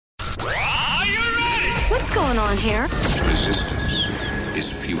What's going on here? Resistance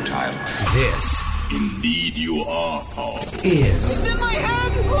is futile. This Indeed you are, Paul. is It's in my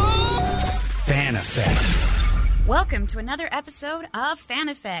head! Fan Effect. Welcome to another episode of Fan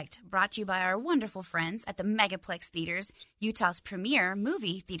Effect, brought to you by our wonderful friends at the Megaplex Theaters, Utah's premier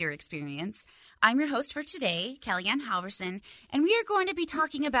movie theater experience. I'm your host for today, Kellyanne Halverson, and we are going to be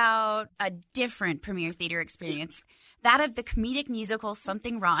talking about a different premier theater experience, that of the comedic musical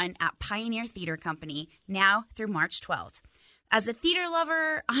Something Rotten at Pioneer Theater Company, now through March 12th. As a theater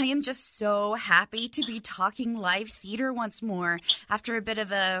lover, I am just so happy to be talking live theater once more after a bit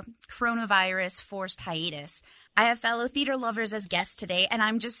of a coronavirus forced hiatus. I have fellow theater lovers as guests today, and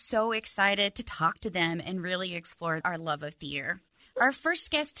I'm just so excited to talk to them and really explore our love of theater. Our first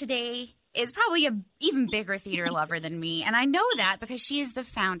guest today is probably an even bigger theater lover than me, and I know that because she is the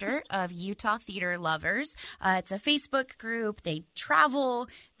founder of Utah Theater Lovers. It's a Facebook group. They travel.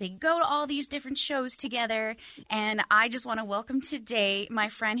 They go to all these different shows together, and I just want to welcome today my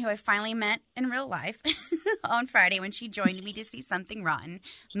friend who I finally met in real life on Friday when she joined me to see Something Rotten,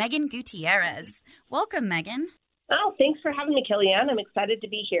 Megan Gutierrez. Welcome, Megan. Oh, thanks for having me, Kellyanne. I'm excited to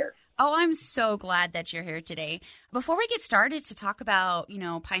be here. Oh, I'm so glad that you're here today. Before we get started to talk about,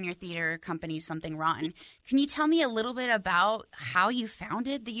 Pioneer Theater Company Something Rotten, can you tell me a little bit about how you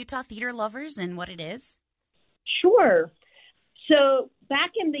founded the Utah Theater Lovers and what it is? Sure. So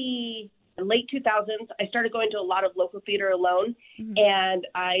back in the late 2000s, I started going to a lot of local theater alone, and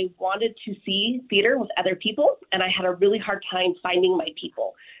I wanted to see theater with other people, and I had a really hard time finding my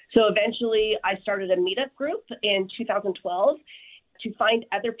people. So eventually I started a meetup group in 2012 to find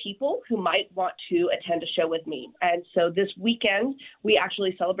other people who might want to attend a show with me. And so this weekend, we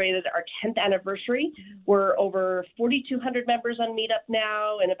actually celebrated our 10th anniversary. We're over 4,200 members on Meetup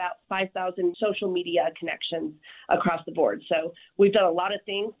now and about 5,000 social media connections across the board. So we've done a lot of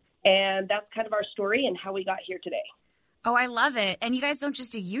things, and that's kind of our story and how we got here today. Oh, I love it. And you guys don't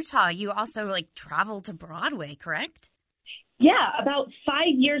just do Utah. You also travel to Broadway, correct? Yeah, about 5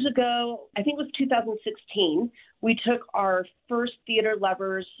 years ago, I think it was 2016, we took our first Theater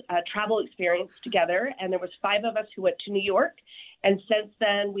Lovers travel experience together, and there was 5 of us who went to New York. And since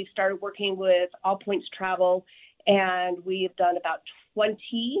then, we've started working with All Points Travel, and we've done about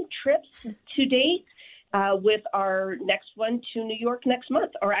 20 trips to date with our next one to New York next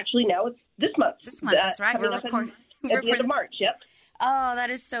month. Or actually, now it's this month. This month, that's right. We're recording at the end of March, yep. Oh, that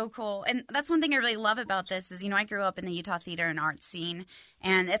is so cool. And that's one thing I really love about this is, I grew up in the Utah theater and art scene,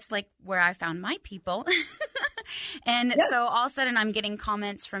 and it's like where I found my people. And so all of a sudden I'm getting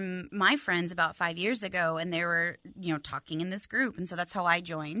comments from my friends about 5 years ago, and they were, talking in this group. And so that's how I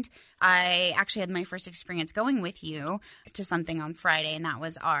joined. I actually had my first experience going with you to something on Friday, and that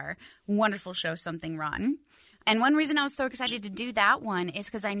was our wonderful show, Something Rotten. And one reason I was so excited to do that one is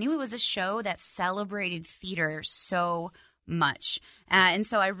because I knew it was a show that celebrated theater so much. And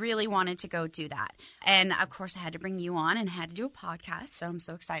so I really wanted to go do that. And of course, I had to bring you on and had to do a podcast. So I'm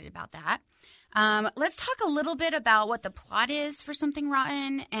so excited about that. Let's talk a little bit about what the plot is for Something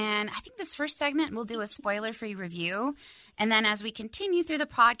Rotten. And I think this first segment, we'll do a spoiler-free review. And then as we continue through the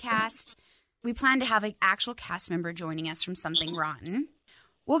podcast, we plan to have an actual cast member joining us from Something Rotten.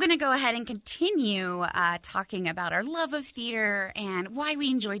 We're going to go ahead and continue talking about our love of theater and why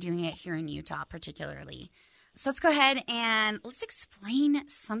we enjoy doing it here in Utah particularly. So let's go ahead and let's explain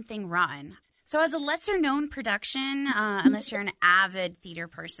Something Rotten. So as a lesser-known production, unless you're an avid theater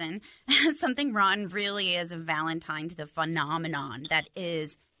person, Something Rotten really is a Valentine to the phenomenon that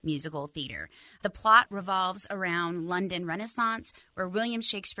is musical theater. The plot revolves around London Renaissance, where William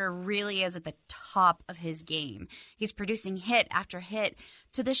Shakespeare really is at the top of his game. He's producing hit after hit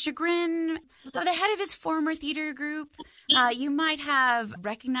to the chagrin of the head of his former theater group. You might have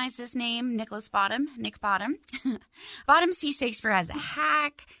recognized this name, Nick Bottom. Bottom sees Shakespeare as a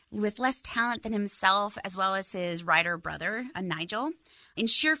hack with less talent than himself, as well as his writer brother, Nigel. In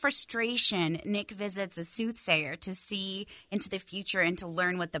sheer frustration, Nick visits a soothsayer to see into the future and to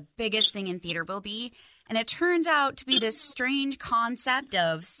learn what the biggest thing in theater will be. And it turns out to be this strange concept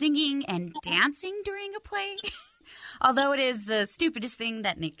of singing and dancing during a play. Although it is the stupidest thing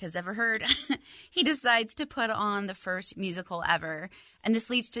that Nick has ever heard, he decides to put on the first musical ever. And this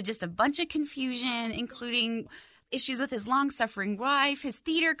leads to just a bunch of confusion, including issues with his long-suffering wife, his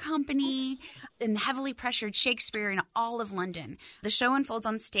theater company, and heavily pressured Shakespeare in all of London. The show unfolds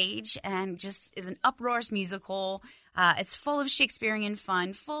on stage and just is an uproarious musical. It's full of Shakespearean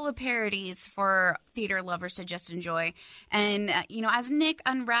fun, full of parodies for theater lovers to just enjoy. And, as Nick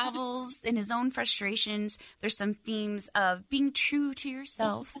unravels in his own frustrations, there's some themes of being true to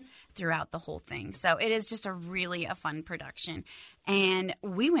yourself throughout the whole thing. So it is just a fun production. And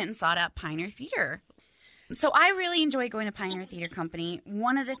we went and saw it at Pioneer Theater. So I really enjoy going to Pioneer Theater Company.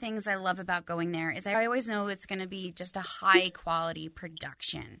 One of the things I love about going there is I always know it's going to be just a high-quality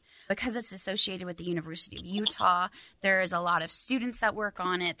production. Because it's associated with the University of Utah, there's a lot of students that work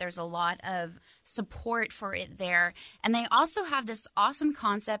on it. There's a lot of support for it there. And they also have this awesome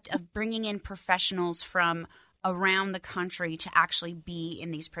concept of bringing in professionals from around the country to actually be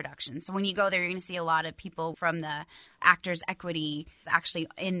in these productions. So when you go there, you're going to see a lot of people from the Actors Equity actually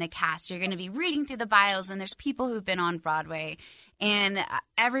in the cast. You're going to be reading through the bios, and there's people who've been on Broadway. And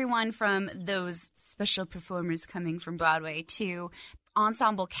everyone from those special performers coming from Broadway to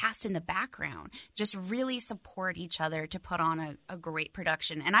ensemble cast in the background just really support each other to put on a great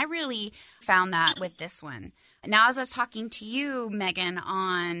production. And I really found that with this one. Now, as I was talking to you, Megan,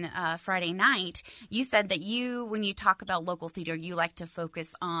 on Friday night, you said that when you talk about local theater, you like to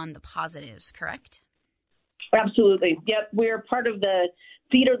focus on the positives, correct? Absolutely. Yep. We're part of the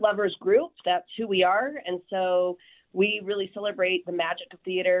Theater Lovers group. That's who we are. And so we really celebrate the magic of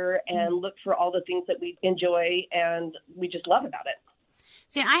theater and look for all the things that we enjoy and we just love about it.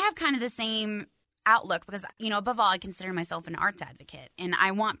 See, I have kind of the same outlook because, above all, I consider myself an arts advocate, and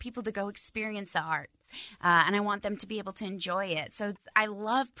I want people to go experience the art, and I want them to be able to enjoy it. So I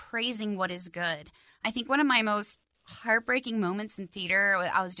love praising what is good. I think one of my most heartbreaking moments in theater,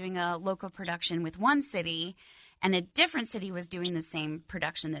 I was doing a local production with one city, and a different city was doing the same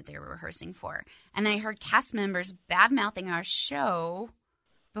production that they were rehearsing for. And I heard cast members bad-mouthing our show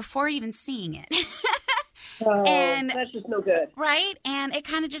before even seeing it. Oh, and that's just no good. Right? And it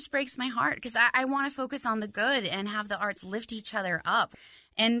kind of just breaks my heart because I want to focus on the good and have the arts lift each other up.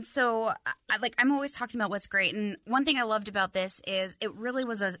 And so, I'm always talking about what's great. And one thing I loved about this is it really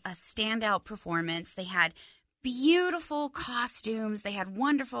was a standout performance. They had beautiful costumes. They had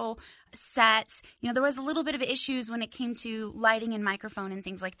wonderful sets. There was a little bit of issues when it came to lighting and microphone and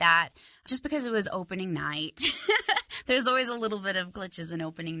things like that, just because it was opening night. There's always a little bit of glitches in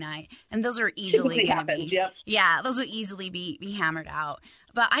opening night, and those are easily going to be, yep. Yeah, those will easily be hammered out.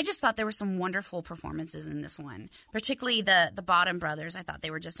 But I just thought there were some wonderful performances in this one, particularly the Bottom Brothers. I thought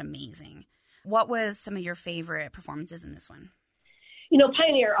they were just amazing. What was some of your favorite performances in this one?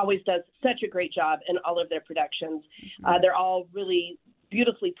 Pioneer always does such a great job in all of their productions. They're all really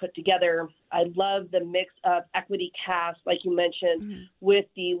beautifully put together. I love the mix of equity cast, like you mentioned, with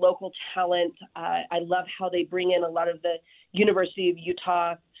the local talent. I love how they bring in a lot of the University of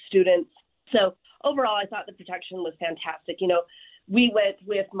Utah students. So overall, I thought the production was fantastic. We went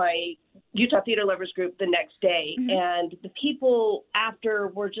with my Utah Theater Lovers group the next day, and the people after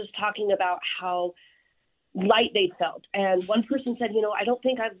were just talking about how light they felt. And one person said, I don't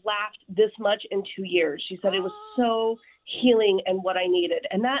think I've laughed this much in 2 years. She said it was so healing and what I needed.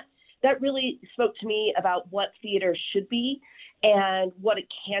 And that really spoke to me about what theater should be and what it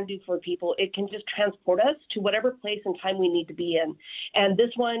can do for people. It can just transport us to whatever place and time we need to be in. And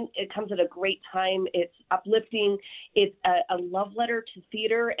this one, it comes at a great time. It's uplifting. It's a love letter to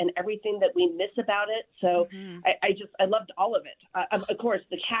theater and everything that we miss about it. So I loved all of it. Of course,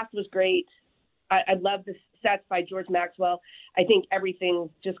 the cast was great. I love the sets by George Maxwell. I think everything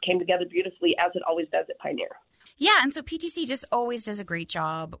just came together beautifully, as it always does at Pioneer. Yeah, and so PTC just always does a great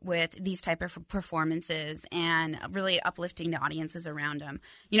job with these type of performances and really uplifting the audiences around them.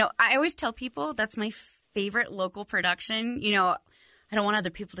 I always tell people that's my favorite local production. I don't want other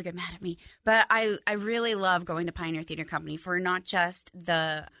people to get mad at me, but I really love going to Pioneer Theater Company for not just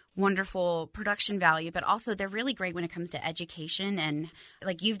the wonderful production value, but also they're really great when it comes to education. And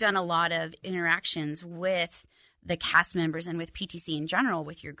you've done a lot of interactions with the cast members and with PTC in general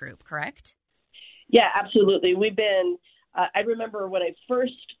with your group, correct? Yeah, absolutely. We've been, I remember when I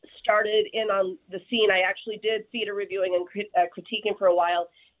first started in on the scene, I actually did theater reviewing and critiquing for a while.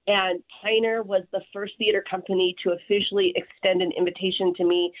 And Pioneer was the first theater company to officially extend an invitation to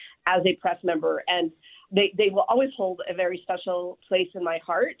me as a press member. And they will always hold a very special place in my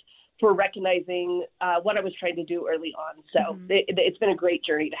heart for recognizing what I was trying to do early on. So it's been a great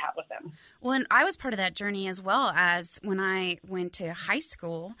journey to have with them. Well, and I was part of that journey as well. As when I went to high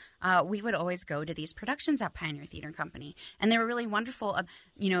school, we would always go to these productions at Pioneer Theater Company. And they were really wonderful.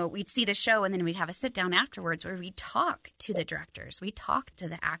 We'd see the show and then we'd have a sit down afterwards where we'd talk to the directors, we'd talk to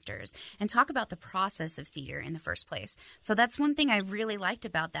the actors and talk about the process of theater in the first place. So that's one thing I really liked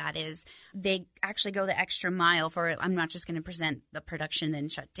about that is they actually go the extra mile for, I'm not just going to present the production and then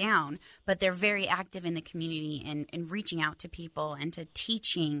shut down, but they're very active in the community and reaching out to people and to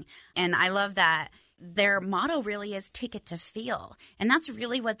teaching. And I love that their motto really is ticket to feel. And that's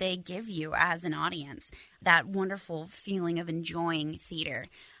really what they give you as an audience, that wonderful feeling of enjoying theater.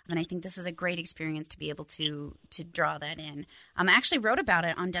 And I think this is a great experience to be able to draw that in. I actually wrote about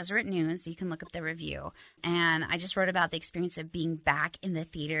it on Deseret News, so you can look up the review. And I just wrote about the experience of being back in the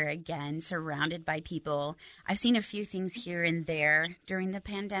theater again, surrounded by people. I've seen a few things here and there during the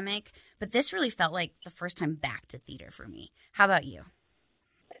pandemic, but this really felt like the first time back to theater for me. How about you?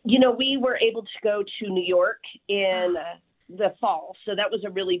 You know, we were able to go to New York in the fall, so that was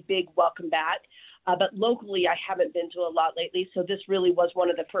a really big welcome back. But locally, I haven't been to a lot lately, so this really was one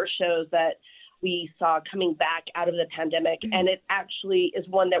of the first shows that we saw coming back out of the pandemic, and it actually is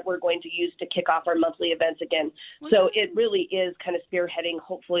one that we're going to use to kick off our monthly events again. So it really is kind of spearheading,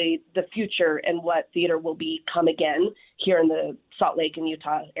 hopefully, the future and what theater will become again here in the Salt Lake and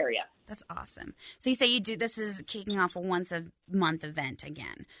Utah area. That's awesome. So you say this is kicking off a once a month event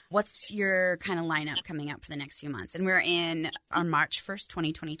again. What's your kind of lineup coming up for the next few months? And we're on March 1st,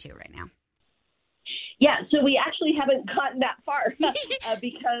 2022 right now. Yeah, so we actually haven't gotten that far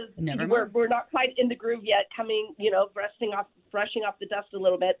because we're not quite in the groove yet, brushing off the dust a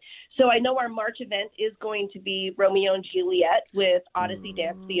little bit. So I know our March event is going to be Romeo and Juliet with Odyssey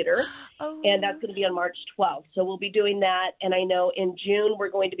Dance Theater, and that's going to be on March 12th. So we'll be doing that, and I know in June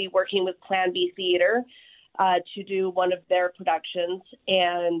we're going to be working with Plan B Theater to do one of their productions,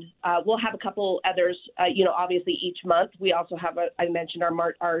 and we'll have a couple others, obviously each month. We also have, I mentioned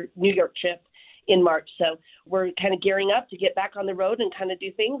our New York trip in March. So we're kind of gearing up to get back on the road and kind of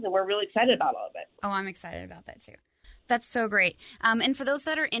do things, and we're really excited about all of it. Oh, I'm excited about that too. That's so great. And for those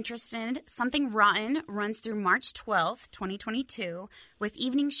that are interested, Something Rotten runs through March 12th, 2022, with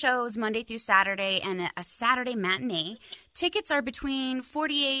evening shows Monday through Saturday and a Saturday matinee. Tickets are between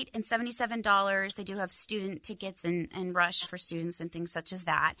 $48 and $77. They do have student tickets and rush for students and things such as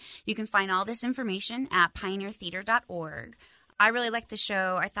that. You can find all this information at pioneertheater.org. I really liked the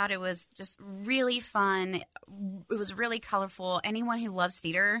show. I thought it was just really fun. It was really colorful. Anyone who loves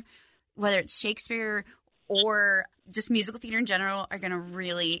theater, whether it's Shakespeare or just musical theater in general, are going to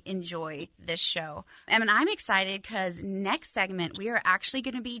really enjoy this show. And I'm excited because next segment, we are actually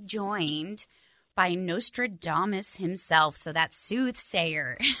going to be joined by Nostradamus himself. So that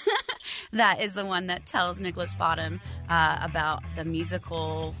soothsayer, that is the one that tells Nicholas Bottom about the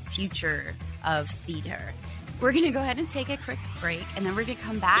musical future of theater. We're going to go ahead and take a quick break, and then we're going to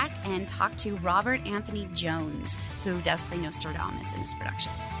come back and talk to Robert Anthony Jones, who does play Nostradamus in this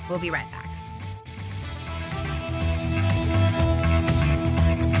production. We'll be right back.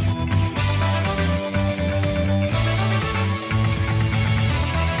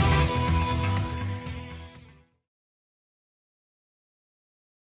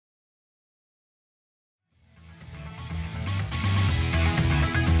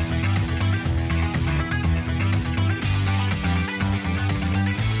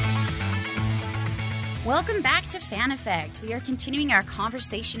 Welcome back to Fan Effect. We are continuing our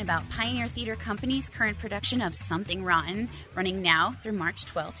conversation about Pioneer Theater Company's current production of Something Rotten, running now through March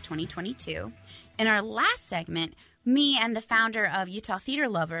 12th, 2022. In our last segment, me and the founder of Utah Theater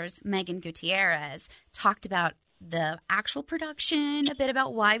Lovers, Megan Gutierrez, talked about the actual production, a bit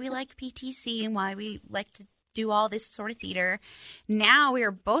about why we like PTC and why we like to do all this sort of theater. Now we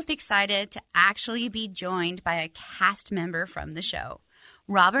are both excited to actually be joined by a cast member from the show.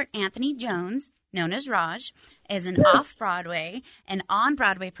 Robert Anthony Jones, known as Raj, is an off-Broadway and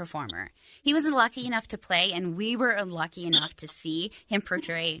on-Broadway performer. He was lucky enough to play, and we were lucky enough to see him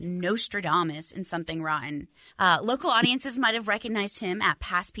portray Nostradamus in Something Rotten. Local audiences might have recognized him at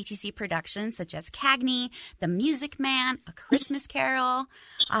past PTC productions such as Cagney, The Music Man, A Christmas Carol.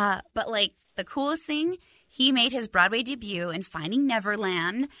 But the coolest thing, he made his Broadway debut in Finding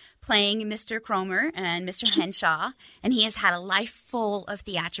Neverland, playing Mr. Cromer and Mr. Henshaw, and he has had a life full of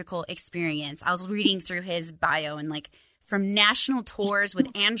theatrical experience. I was reading through his bio, and from national tours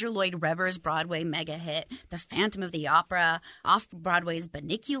with Andrew Lloyd Webber's Broadway mega hit, The Phantom of the Opera, off-Broadway's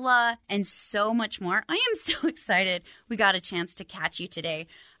Bunnicula, and so much more. I am so excited we got a chance to catch you today.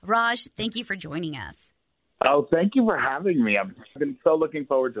 Raj, thank you for joining us. Oh, thank you for having me. I've been so looking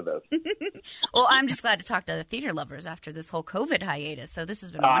forward to this. Well, I'm just glad to talk to the theater lovers after this whole COVID hiatus, so this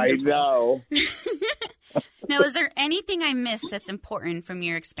has been wonderful. I know. Now, is there anything I missed that's important from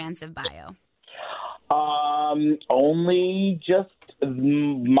your expansive bio? Only just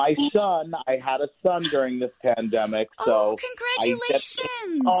my son. I had a son during this pandemic, so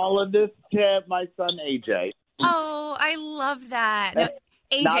congratulations! All of this to my son, AJ. Oh, I love that. No,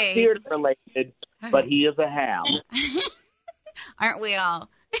 AJ. Not theater related, but he is a ham. Aren't we all?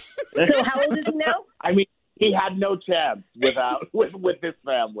 So how old is he now? I mean, he had no chance with his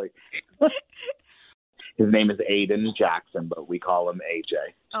family. His name is Aiden Jackson, but we call him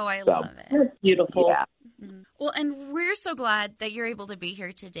AJ. Oh, I love it. That's beautiful. Yeah. Well, and we're so glad that you're able to be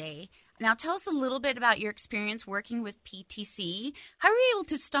here today. Now, tell us a little bit about your experience working with PTC. How were you able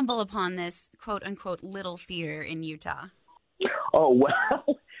to stumble upon this quote-unquote little theater in Utah? Oh,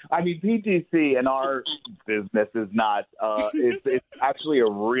 well, I mean, PTC in our business is not, it's actually a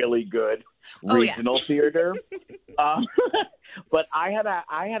really good regional theater. But I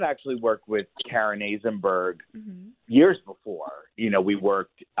had actually worked with Karen Azenberg years before. You know, we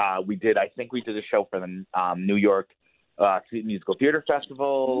did a show for the New York Musical Theater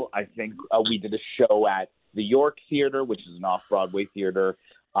Festival. I think we did a show at the York Theater, which is an off-Broadway theater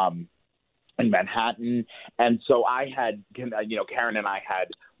in Manhattan. And so I had, Karen and I had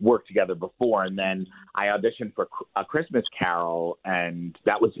worked together before, and then I auditioned for A Christmas Carol, and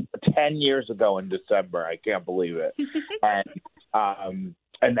that was 10 years ago in December. I can't believe it. And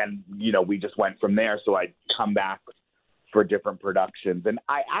then, we just went from there. So I'd come back for different productions. And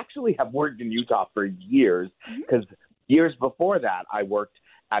I actually have worked in Utah for years, because years before that, I worked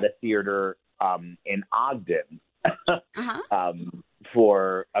at a theater in Ogden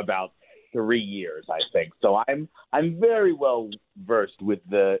for about 3 years, I think. So I'm very well versed with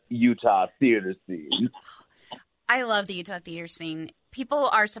the Utah theater scene. I love the Utah theater scene. People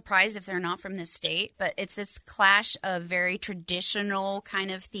are surprised if they're not from this state, but it's this clash of very traditional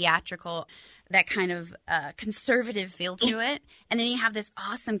kind of theatrical, that kind of conservative feel to it. And then you have this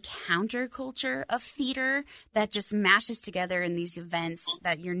awesome counterculture of theater that just mashes together in these events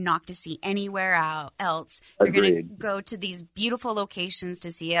that you're not going to see anywhere else. You're going to go to these beautiful locations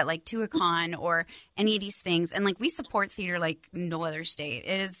to see it, like Tuacahn or any of these things. And we support theater like no other state.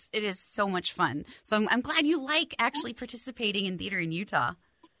 It is so much fun. So I'm glad you like actually participating in theater in Utah.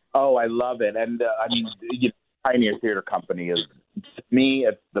 Oh, I love it. And Pioneer Theater Company is, to me,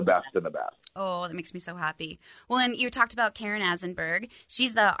 it's the best of the best. Oh, that makes me so happy. Well, and you talked about Karen Azenberg.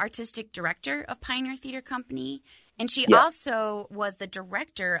 She's the artistic director of Pioneer Theater Company, and she also was the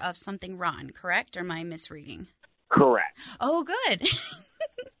director of Something Wrong, correct? Or am I misreading? Correct. Oh, good.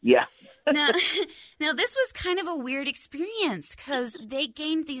 Yeah. Now, this was kind of a weird experience because they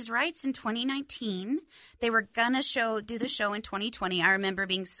gained these rights in 2019. They were going to do the show in 2020. I remember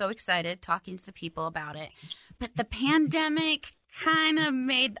being so excited talking to the people about it. But the pandemic kind of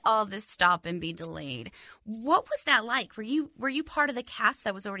made all this stop and be delayed. What was that like? Were you part of the cast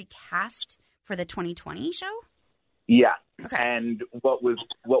that was already cast for the 2020 show? Yeah. Okay. And what was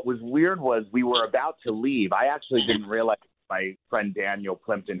weird was we were about to leave. I actually didn't realize. My friend Daniel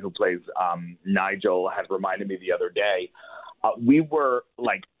Plimpton, who plays Nigel, had reminded me the other day. We were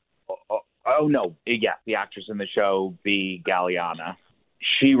like, the actress in the show, B. Galliana.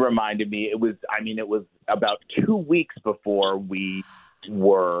 She reminded me. It was about 2 weeks before we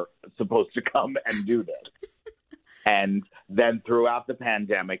were supposed to come and do this. And then throughout the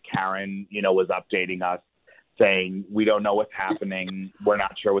pandemic, Karen, was updating us, saying we don't know what's happening, we're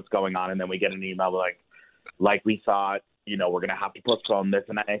not sure what's going on, and then we get an email like we thought. We're going to have to postpone this.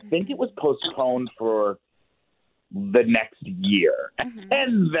 And I think it was postponed for the next year.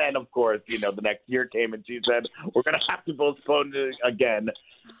 And then, of course, the next year came and she said, we're going to have to postpone it again.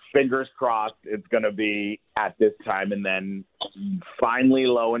 Fingers crossed it's going to be at this time. And then finally,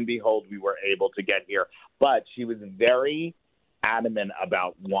 lo and behold, we were able to get here. But she was very adamant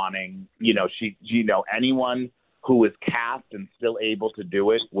about wanting, anyone who was cast and still able to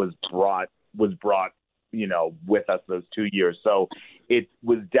do it was brought with us those 2 years. So it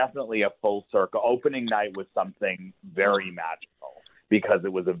was definitely a full circle. Opening night was something very magical because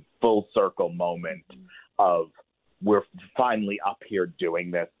it was a full circle moment of we're finally up here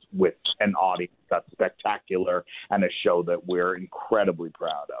doing this with an audience that's spectacular and a show that we're incredibly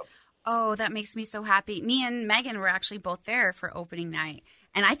proud of. Oh, that makes me so happy. Me and Megan were actually both there for opening night.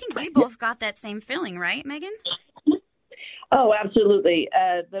 And I think we both got that same feeling, right, Megan? Oh, absolutely.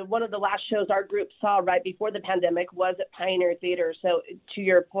 One of the last shows our group saw right before the pandemic was at Pioneer Theater. So to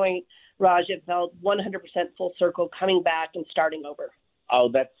your point, Raj, it felt 100% full circle, coming back and starting over. Oh,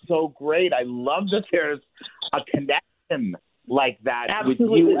 that's so great. I love that there's a connection like that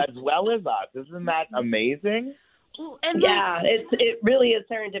Absolutely. With you as well as us. Isn't that amazing? Well, and it really is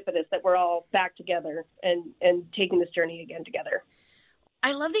serendipitous that we're all back together and taking this journey again together.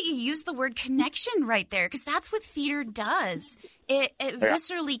 I love that you use the word connection right there, because that's what theater does. It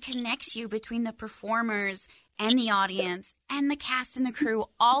viscerally connects you between the performers and the audience and the cast and the crew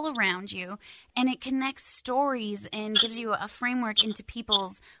all around you. And it connects stories and gives you a framework into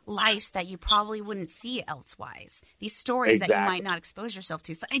people's lives that you probably wouldn't see elsewise. These stories that you might not expose yourself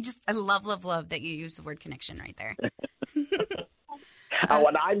to. So I love that you use the word connection right there.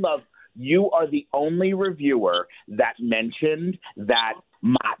 And I love, you are the only reviewer that mentioned that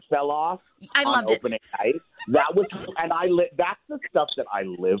Matt fell off I on loved it. opening night. That was, and that's the stuff that I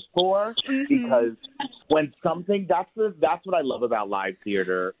live for, because when something, that's what I love about live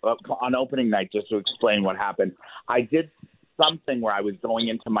theater. On opening night, just to explain what happened, I did something where I was going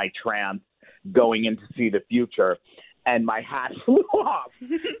into my trance, going in to see the future, and my hat flew off,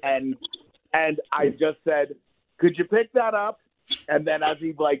 and I just said, "Could you pick that up?" And then as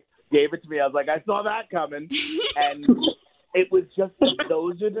he gave it to me, I was like, "I saw that coming," and it was just,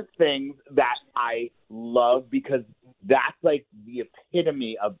 those are the things that I love, because that's like the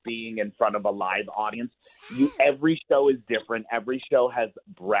epitome of being in front of a live audience. Every show is different. Every show has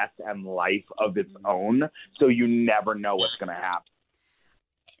breath and life of its own, so you never know what's going to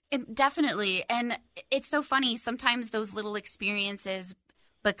happen. Definitely. And it's so funny. Sometimes those little experiences,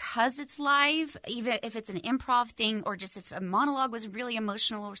 because it's live, even if it's an improv thing or just if a monologue was really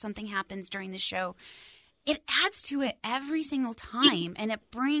emotional or something happens during the show, it adds to it every single time, and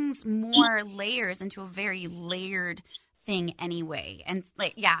it brings more layers into a very layered thing anyway. And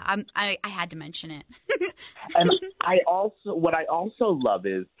I had to mention it. And what I also love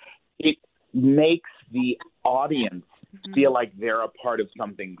is it makes the audience feel like they're a part of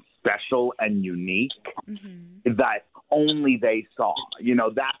something special and unique that only they saw.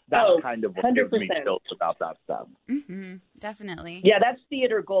 That's kind of what gives me chills about that stuff. Definitely. Yeah, that's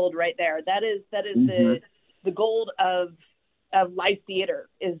theater gold right there. That is the gold of live theater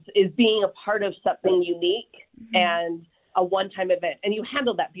is being a part of something unique and a one-time event. And you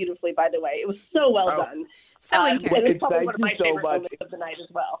handled that beautifully, by the way. It was so well done. So encouraging. And it's probably one of my favorite moments of the night as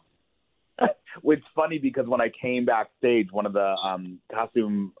well. It's funny because when I came backstage, one of the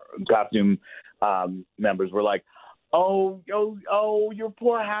costume members were like, "Oh, your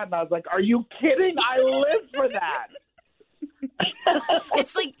poor hat." And I was like, "Are you kidding? I live for that."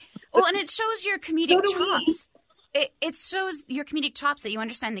 It's like, well, and it shows your comedic chops. It shows your comedic chops, that you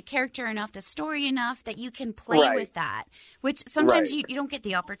understand the character enough, the story enough, that you can play with that, which sometimes you don't get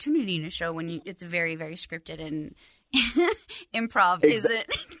the opportunity in a show when it's very, very scripted and improv isn't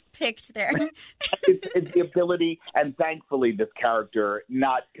picked there. It's the ability, and thankfully this character,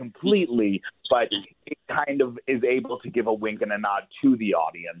 not completely, but it kind of is able to give a wink and a nod to the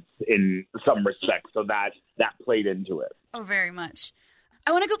audience in some respects, so that played into it. Oh, very much.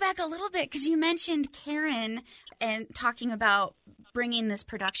 I want to go back a little bit because you mentioned Karen and talking about bringing this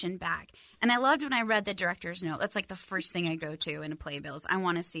production back. And I loved when I read the director's note. That's like the first thing I go to in a playbill is I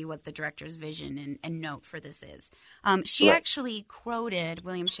want to see what the director's vision and note for this is. She actually quoted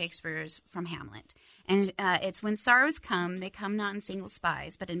William Shakespeare's from Hamlet. And it's, "When sorrows come, they come not in single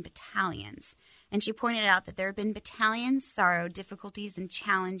spies, but in battalions." And she pointed out that there have been battalions, sorrow, difficulties, and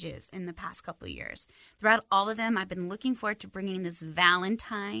challenges in the past couple of years. Throughout all of them, I've been looking forward to bringing this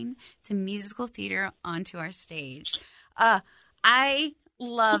Valentine to musical theater onto our stage. I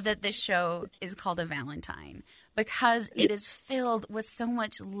love that this show is called A Valentine because it is filled with so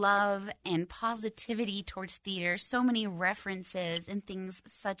much love and positivity towards theater, so many references and things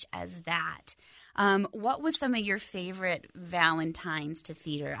such as that. What was some of your favorite Valentines to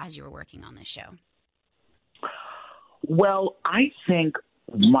theater as you were working on this show? Well, I think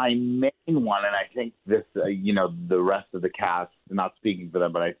my main one, and I think this, the rest of the cast, not speaking for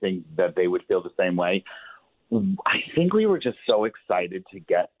them, but I think that they would feel the same way. I think we were just so excited to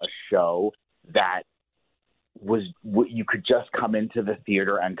get a show that was you could just come into the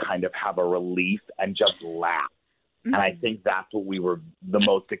theater and kind of have a relief and just laugh. And I think that's what we were the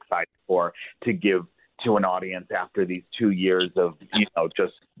most excited for, to give to an audience after these 2 years of,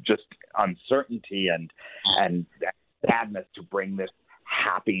 just uncertainty and sadness, to bring this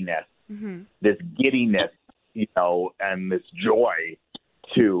happiness, this giddiness, and this joy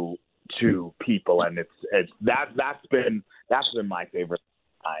to people. And that's been my favorite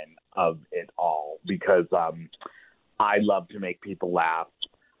time of it all, because I love to make people laugh.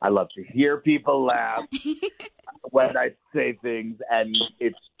 I love to hear people laugh when I say things, and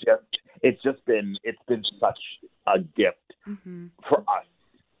it's been such a gift for us,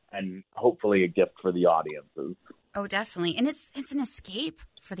 and hopefully a gift for the audiences. Oh, definitely. And it's an escape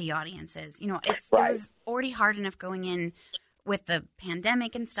for the audiences. It was already hard enough going in with the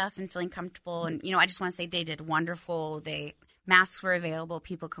pandemic and stuff and feeling comfortable. And, I just want to say they did wonderful. Masks were available.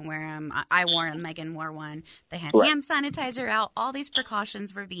 People can wear them. I wore them. Megan wore one. They had hand sanitizer out. All these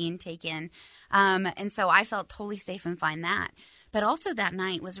precautions were being taken. And so I felt totally safe and fine that. But also that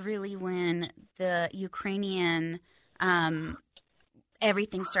night was really when the Ukrainian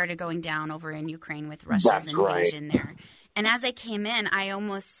everything started going down over in Ukraine with Russia's invasion there. And as I came in, I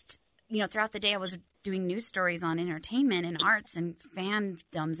almost throughout the day I was doing news stories on entertainment and arts and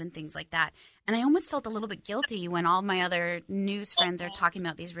fandoms and things like that. And I almost felt a little bit guilty when all my other news friends are talking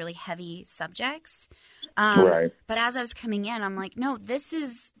about these really heavy subjects. Right. But as I was coming in, I'm like, no, this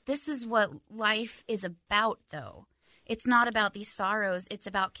is what life is about, though. It's not about these sorrows. It's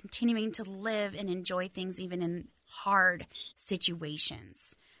about continuing to live and enjoy things even in hard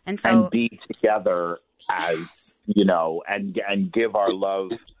situations. And so, and be together as, and give our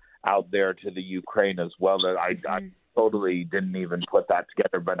love out there to the Ukraine as well. That I totally didn't even put that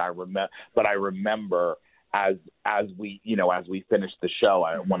together, but I remember as we finished the show,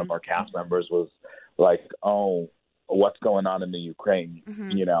 one of our cast members was like, "Oh, what's going on in the Ukraine?"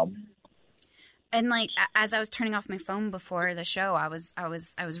 And like as I was turning off my phone before the show, I was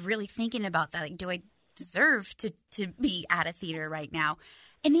really thinking about that. Like, do I deserve to be at a theater right now?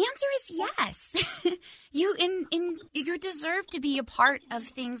 And the answer is yes. You deserve to be a part of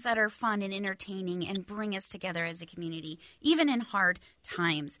things that are fun and entertaining and bring us together as a community, even in hard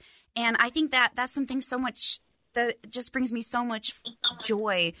times. And I think that that's something so much that just brings me so much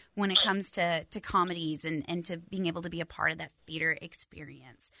joy when it comes to comedies and to being able to be a part of that theater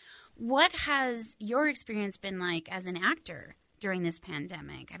experience. What has your experience been like as an actor during this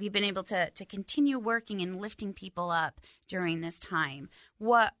pandemic? Have you been able to continue working and lifting people up during this time?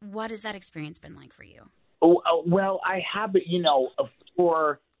 What has that experience been like for you? Well, I have,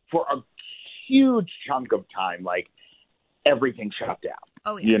 for a huge chunk of time, like everything shut down.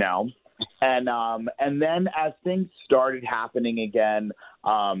 Oh, yeah. And then as things started happening again,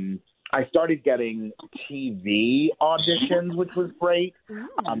 I started getting TV auditions, which was great.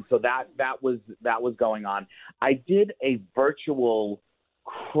 So that was going on. I did a virtual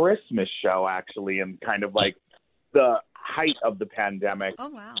Christmas show actually, in kind of like the height of the pandemic. Oh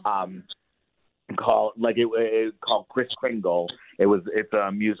wow! Called Kris Kringle. It's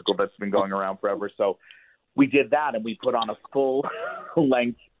a musical that's been going around forever. So we did that, and we put on a full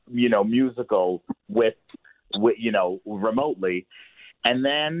length musical with remotely, and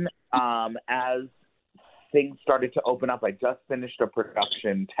then. As things started to open up, I just finished a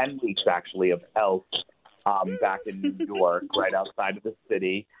production, 10 weeks actually, of Elf back in New York, right outside of the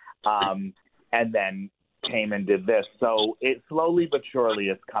city, and then came and did this. So it slowly but surely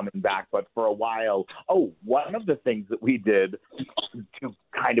is coming back. But for a while, one of the things that we did to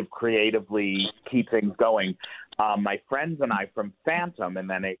kind of creatively keep things going, my friends and I from Phantom, and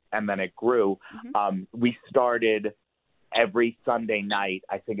then it grew. We started. Every Sunday night,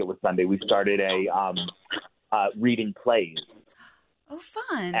 I think it was Sunday, we started a reading plays. Oh,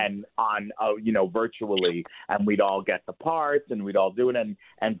 fun! And on virtually, and we'd all get the parts, and we'd all do it,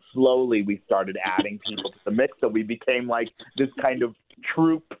 and slowly we started adding people to the mix, so we became like this kind of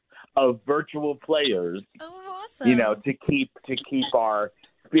troupe of virtual players. Oh, awesome! To keep our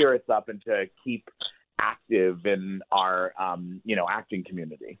spirits up and to keep active in our acting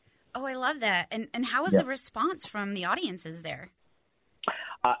community. Oh, I love that. And how was the response from the audiences there?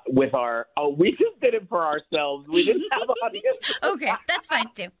 We just did it for ourselves. We didn't have an audience. Okay, that's fine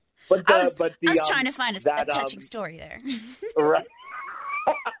too. I was trying to find a touching story there. Right.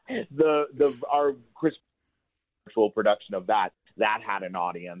 Our Christmas virtual production of that had an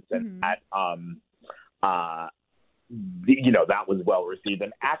audience, and that that was well received.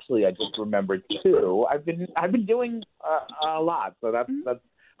 And actually, I just remembered too. I've been doing a lot, so that's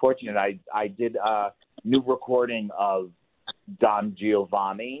fortunate. I did a new recording of Don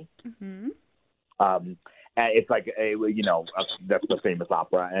Giovanni. And it's like that's the famous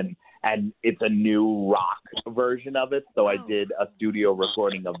opera, and it's a new rock version of it. So I did a studio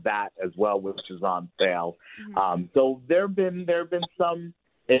recording of that as well, which is on sale. So there have been some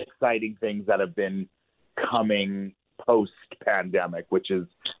exciting things that have been coming post-pandemic, which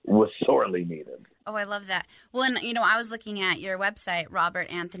was sorely needed. Oh, I love that. Well, and, I was looking at your website,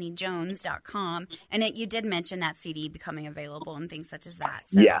 robertanthonyjones.com, and you did mention that CD becoming available and things such as that.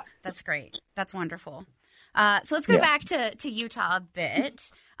 So that's great. That's wonderful. So let's go back to Utah a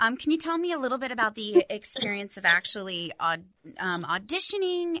bit. Can you tell me a little bit about the experience of actually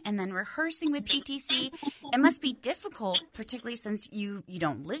auditioning and then rehearsing with PTC? It must be difficult, particularly since you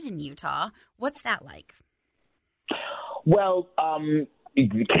don't live in Utah. What's that like? Well,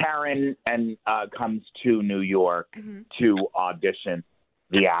 Karen comes to New York to audition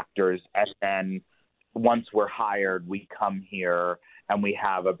the actors, and then once we're hired, we come here and we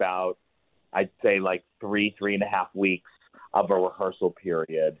have about, I'd say, like 3.5 weeks of a rehearsal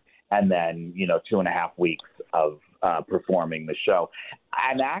period, and then 2.5 weeks of performing the show.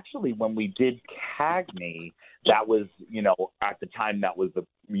 And actually, when we did Cagney, that was at the time that was the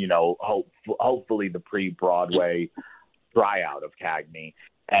hopefully the pre-Broadway tryout of Cagney,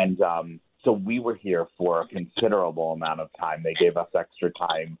 And so we were here for a considerable amount of time. They gave us extra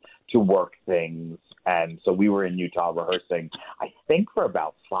time to work things. And so we were in Utah rehearsing, I think, for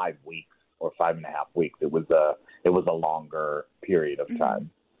about 5 weeks or 5.5 weeks. It was a longer period of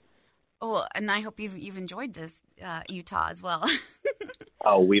time. Oh, and I hope you've enjoyed this Utah as well.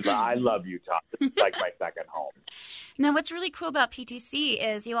 I love Utah. It's like my second home. Now, what's really cool about PTC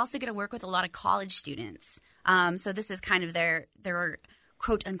is you also get to work with a lot of college students. So this is kind of their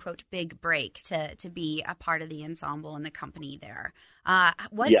quote unquote big break to be a part of the ensemble and the company there.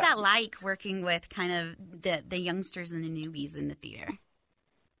 What's that like working with kind of the youngsters and the newbies in the theater?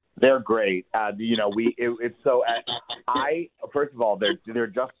 They're great. It's so. First of all, they're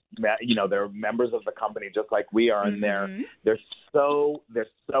just they're members of the company just like we are, and they're so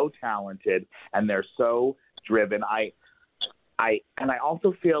talented and they're so driven. I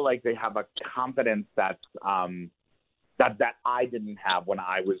also feel like they have a confidence that's that I didn't have when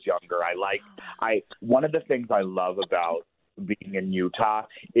I was younger. One of the things I love about being in Utah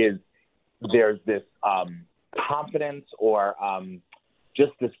is there's this confidence or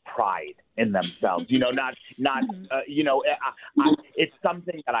just this pride in themselves, not it's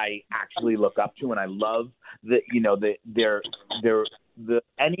something that I actually look up to, and I love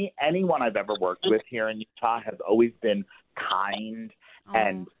anyone I've ever worked with here in Utah has always been kind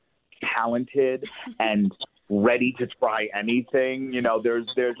and talented and ready to try anything. There's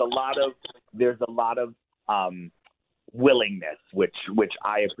a lot of willingness, which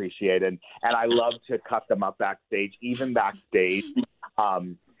I appreciate, and I love to cut them up backstage, even backstage.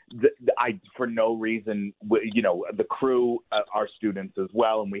 For no reason, the crew are students as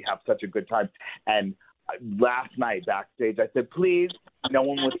well, and we have such a good time. And last night backstage, I said, please, no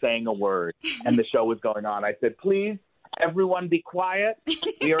one was saying a word, and the show was going on. I said, please, everyone be quiet.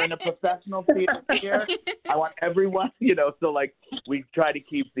 We are in a professional theater here. I want everyone, so we try to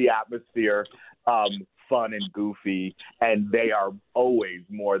keep the atmosphere fun and goofy, and they are always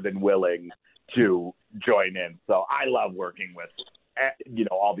more than willing to join in. So I love working with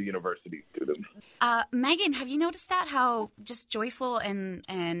all the university students. Megan, have you noticed that how just joyful and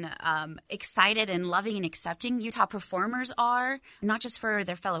excited and loving and accepting Utah performers are, not just for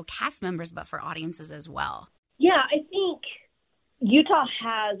their fellow cast members, but for audiences as well? Yeah, I think Utah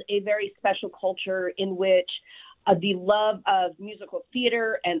has a very special culture in which the love of musical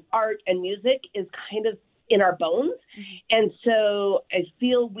theater and art and music is kind of in our bones. And so I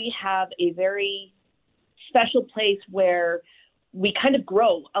feel we have a very special place where we kind of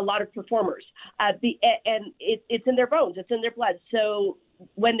grow a lot of performers, and it's in their bones, it's in their blood. So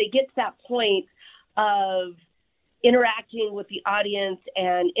when they get to that point of interacting with the audience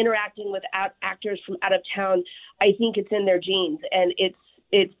and interacting with actors from out of town, I think it's in their genes, and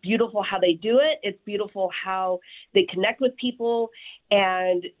it's beautiful how they do it. It's beautiful how they connect with people,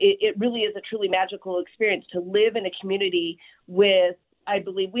 and it really is a truly magical experience to live in a community with, I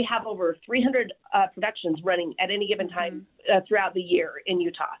believe we have over 300 productions running at any given time throughout the year in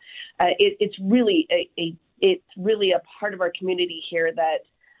Utah. It's really a part of our community here that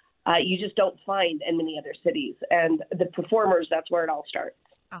you just don't find in many other cities. And the performers, that's where it all starts.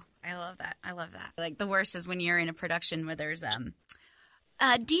 Oh, I love that. Like, the worst is when you're in a production where there's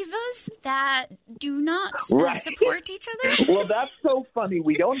divas that do not support each other. Well, that's so funny.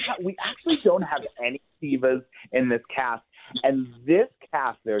 We actually don't have any divas in this cast. And this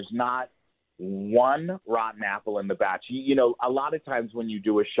cast, there's not one rotten apple in the batch. A lot of times when you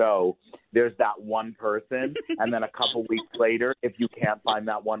do a show, there's that one person, and then a couple weeks later, if you can't find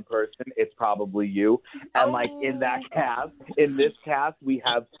that one person, it's probably you. And in this cast, we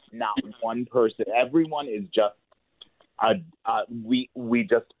have not one person. Everyone is just we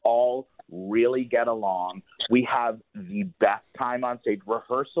just all really get along. We have the best time on stage.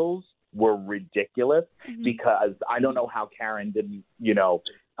 Rehearsals were ridiculous because I don't know how Karen didn't,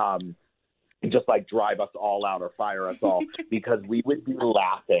 just drive us all out or fire us all because we would be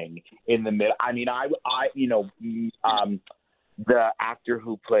laughing in the middle. I mean, the actor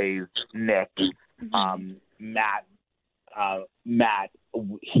who plays Nick, Matt,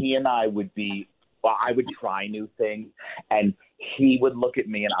 he and I would be, I would try new things, and he would look at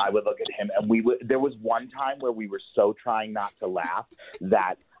me and I would look at him, and there was one time where we were so trying not to laugh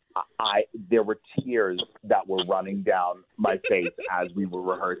that there were tears that were running down my face as we were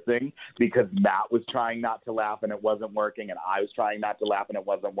rehearsing because Matt was trying not to laugh and it wasn't working, and I was trying not to laugh and it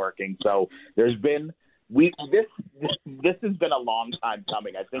wasn't working. So there's been this has been a long time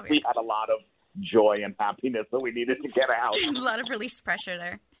coming. I think we had a lot of joy and happiness that we needed to get out. A lot of released pressure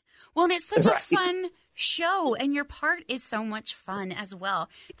there. Well, and it's such a fun show, and your part is so much fun as well.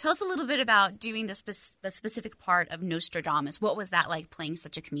 Tell us a little bit about doing the specific part of Nostradamus. What was that like, playing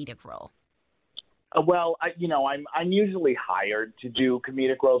such a comedic role? Well, I'm usually hired to do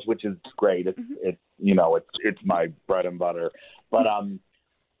comedic roles, which is great. It's my bread and butter. But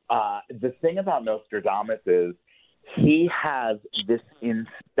the thing about Nostradamus is he has this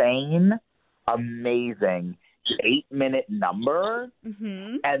insane, amazing 8-minute number,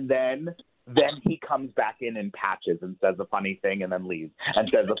 and then he comes back in patches and says a funny thing and then leaves, and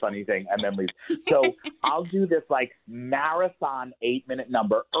says a funny thing and then leaves. So I'll do this like marathon 8-minute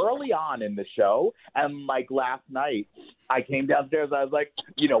number early on in the show. And like last night, I came downstairs. I was like,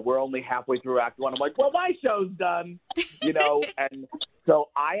 we're only halfway through Act 1. I'm like, well, my show's done, And so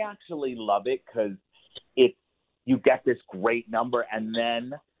I actually love it because you get this great number, and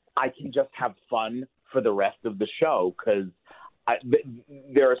then I can just have fun for the rest of the show because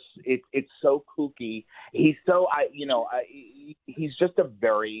it's so kooky. He's just a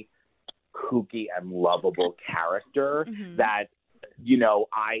very kooky and lovable character that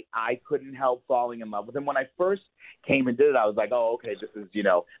I couldn't help falling in love with him. When I first came and did it, I was like, oh, okay,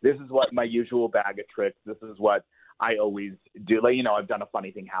 this is what my usual bag of tricks. This is what I always do. Like, I've done a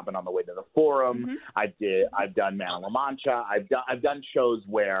funny thing happen on the way to the forum. I've done Man of La Mancha. I've done shows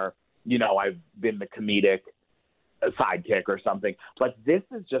where I've been the comedic sidekick or something, but this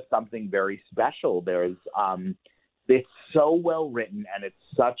is just something very special. It's so well written, and it's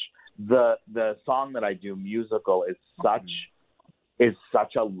such the song that I do, Musical, is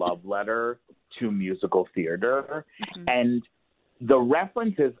such a love letter to musical theater, and the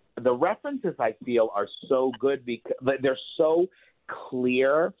references I feel are so good because they're so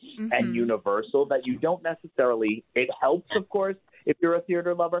clear and universal that you don't necessarily. It helps, of course, if you're a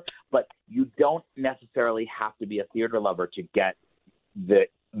theater lover, but you don't necessarily have to be a theater lover to get the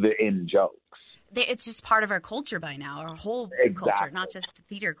in jokes. It's just part of our culture by now, our whole culture, not just the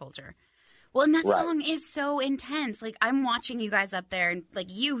theater culture. Well, and that song is so intense. Like, I'm watching you guys up there, and like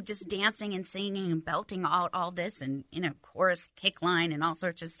you just dancing and singing and belting out all this, and chorus, kick line, and all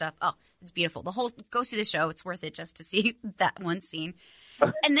sorts of stuff. Oh, it's beautiful. Go see the show. It's worth it just to see that one scene.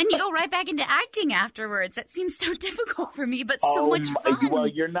 And then you go right back into acting afterwards. That seems so difficult for me, but so much fun. Well,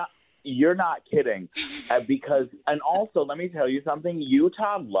 you're not kidding. Because, and also, let me tell you something.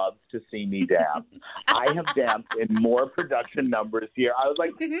 Utah loves to see me dance. I have danced in more production numbers here. I was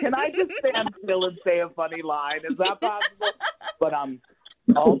like, can I just stand still and say a funny line? Is that possible? But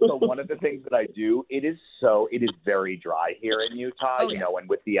also, one of the things that I do, it is very dry here in Utah, and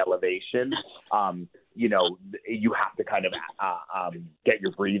with the elevation, you have to kind of get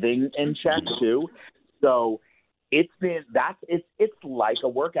your breathing in check too. So it's like a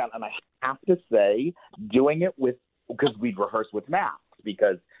workout, and I have to say, doing it because we'd rehearse with masks,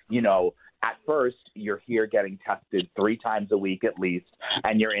 because at first you're here getting tested 3 times a week at least,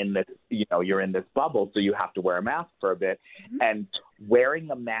 and you're in this bubble, so you have to wear a mask for a bit, and wearing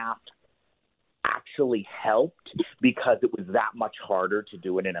a mask actually helped because it was that much harder to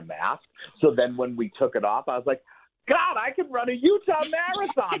do it in a mask. So then when we took it off, I was like, God, I could run a Utah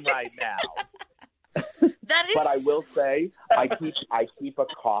marathon right now. That is. But I will say, I keep a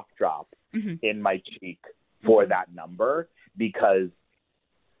cough drop in my cheek for that number, because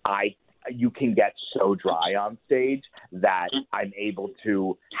you can get so dry on stage that I'm able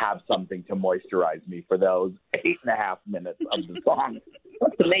to have something to moisturize me for those 8.5 minutes of the song.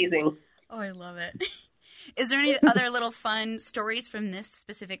 That's amazing. Oh, I love it. Is there any other little fun stories from this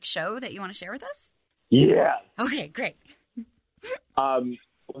specific show that you want to share with us? Yeah. Okay, great.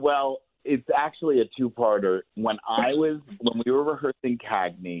 Well, it's actually a 2-parter. When we were rehearsing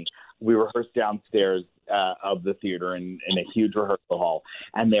Cagney, we rehearsed downstairs of the theater in a huge rehearsal hall,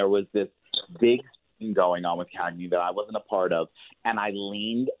 and there was this big thing going on with Cagney that I wasn't a part of, and I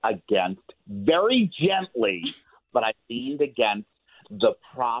leaned against, very gently, but I leaned against the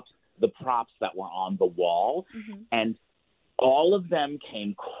props that were on the wall, and all of them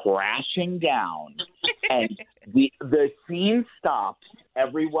came crashing down, and the scene stopped.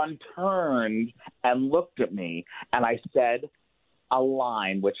 Everyone turned and looked at me, and I said a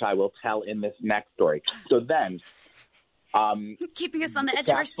line, which I will tell in this next story. So then, keeping us on the edge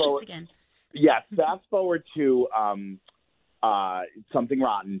of our seats again. Yes, fast forward to Something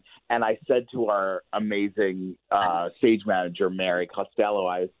Rotten, and I said to our amazing stage manager, Mary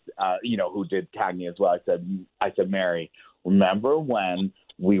Costello, who did Cagney as well. I said, Mary, remember when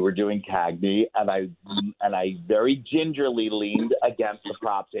we were doing Cagney, and I very gingerly leaned against the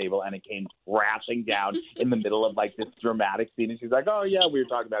prop table, and it came crashing down in the middle of like this dramatic scene, and she's like, oh yeah, we were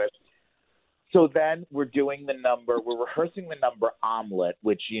talking about it. So then we're rehearsing the number Omelet,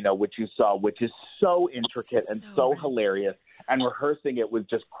 which you saw, which is so intricate and so hilarious. And rehearsing it was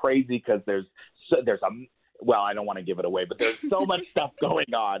just crazy because I don't want to give it away, but there's so much stuff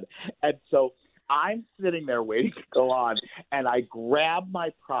going on. And so I'm sitting there waiting to go on, and I grab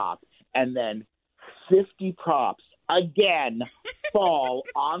my prop, and then 50 props again fall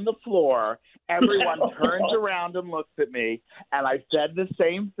on the floor. Everyone turns around and looks at me, and I said the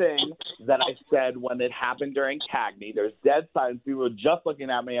same thing that I said when it happened during Cagney. There's dead silence. People were just looking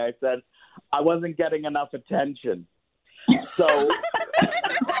at me. I said, I wasn't getting enough attention. So,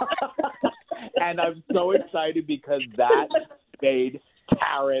 and I'm so excited because that made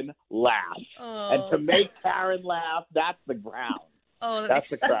Karen laugh. Oh. And to make Karen laugh, that's the crown. Oh, that's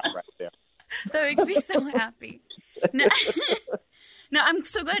the crown right there. That makes me so happy. No, I'm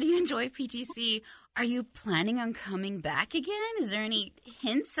so glad you enjoy PTC. Are you planning on coming back again? Is there any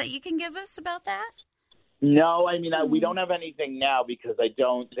hints that you can give us about that? No, I mean, we don't have anything now because they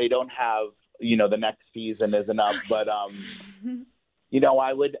don't have, the next season isn't up. But,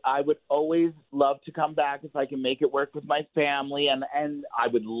 I would always love to come back if I can make it work with my family. And I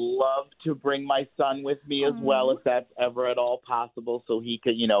would love to bring my son with me as well, if that's ever at all possible. So he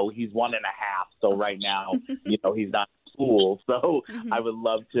could, he's 1.5. So right now, he's not in school. So I would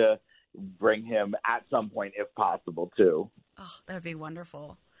love to bring him at some point if possible too. Oh, that would be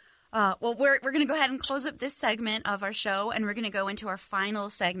wonderful. Well, we're going to go ahead and close up this segment of our show, and we're going to go into our final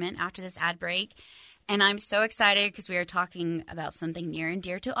segment after this ad break. And I'm so excited because we are talking about something near and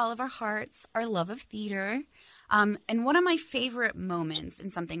dear to all of our hearts, our love of theater. And one of my favorite moments in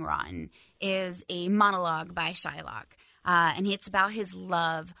Something Rotten is a monologue by Shylock. And it's about his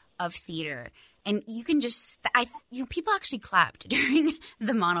love of theater. And you can just, people actually clapped during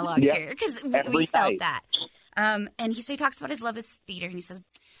the monologue here because we felt that. And so he talks about his love of theater, and he says,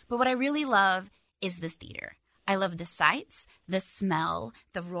 but what I really love is the theater. I love the sights, the smell,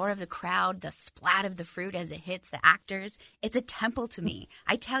 the roar of the crowd, the splat of the fruit as it hits the actors. It's a temple to me.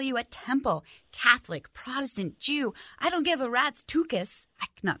 I tell you, a temple. Catholic, Protestant, Jew. I don't give a rat's tuchus. I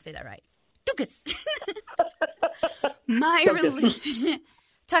cannot say that right. Tuchus.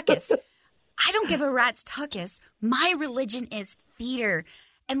 Tuchus. I don't give a rat's tuchus. My religion is theater.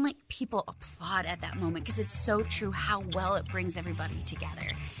 And people applaud at that moment because it's so true how well it brings everybody together.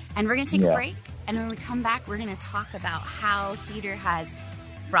 And we're going to take a break. And when we come back, we're going to talk about how theater has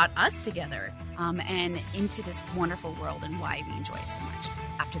brought us together and into this wonderful world and why we enjoy it so much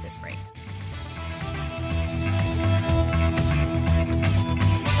after this break.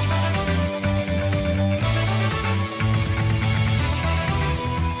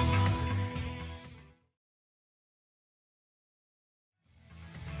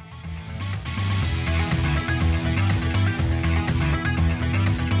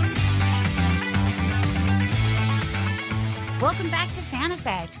 Welcome back to Fan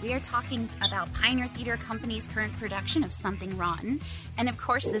Effect. We are talking about Pioneer Theater Company's current production of Something Rotten. And of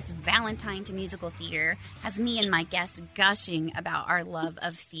course, this Valentine to musical theater has me and my guests gushing about our love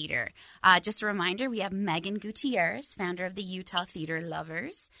of theater. Just a reminder, we have Megan Gutierrez, founder of the Utah Theater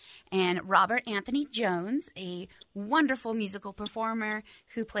Lovers, and Robert Anthony Jones, a wonderful musical performer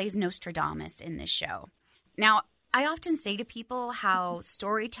who plays Nostradamus in this show. Now, I often say to people how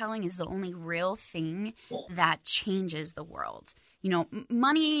storytelling is the only real thing that changes the world.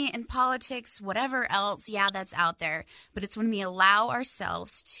 Money and politics, whatever else, that's out there. But it's when we allow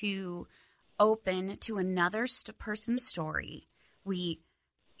ourselves to open to another person's story, we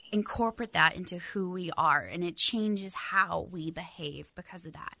incorporate that into who we are, and it changes how we behave because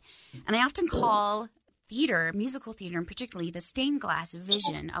of that. And I often call theater, musical theater, and particularly the stained glass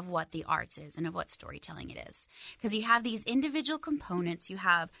vision of what the arts is and of what storytelling it is. Because you have these individual components. You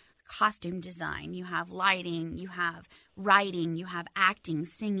have costume design, you have lighting, you have writing, you have acting,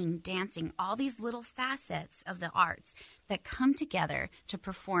 singing, dancing, all these little facets of the arts that come together to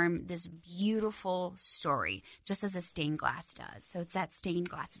perform this beautiful story, just as a stained glass does. So it's that stained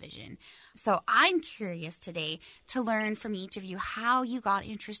glass vision. So I'm curious today to learn from each of you how you got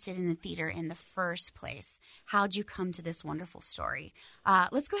interested in the theater in the first place. How'd you come to this wonderful story?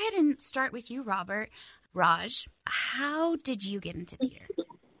 Let's go ahead and start with you, Robert. Raj, how did you get into theater?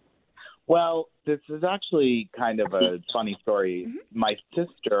 Well, this is actually kind of a funny story. Mm-hmm. My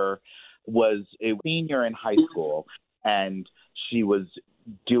sister was a senior in high school, and they were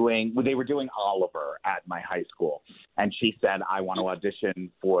doing Oliver at my high school. And she said, I want to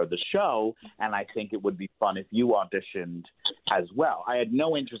audition for the show, and I think it would be fun if you auditioned as well. I had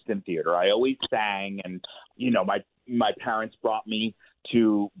no interest in theater. I always sang, and, my parents brought me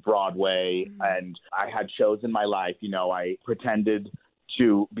to Broadway, and I had shows in my life. I pretended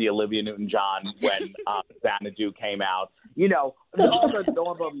to be Olivia Newton-John when Xanadu came out. You know, all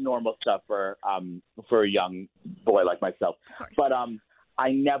the normal stuff for a young boy like myself. Of course. But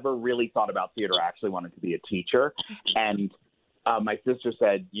I never really thought about theater. I actually wanted to be a teacher. And my sister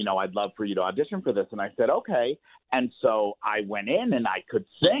said, you know, I'd love for you to audition for this. And I said, okay. And so I went in and I could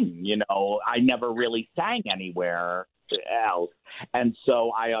sing. You know, I never really sang anywhere else. And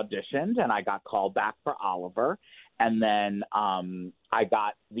so I auditioned and I got called back for Oliver. And then I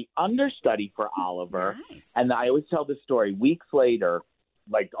got the understudy for Oliver. Nice. And I always tell this story. Weeks later,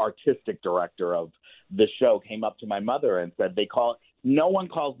 like, artistic director of the show came up to my mother and said, no one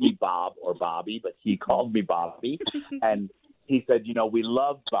calls me Bob or Bobby, but he called me Bobby. And he said, you know, we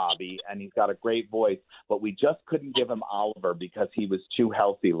love Bobby and he's got a great voice, but we just couldn't give him Oliver because he was too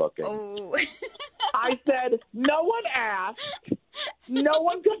healthy looking. Oh. I said, no one asked. No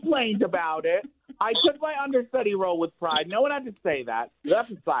one complained about it. I took my understudy role with pride. No one had to say that. That's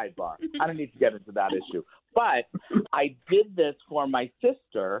a sidebar. I don't need to get into that issue. But I did this for my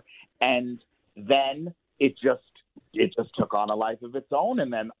sister, and then it just took on a life of its own.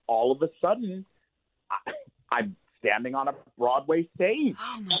 And then all of a sudden, I'm standing on a Broadway stage.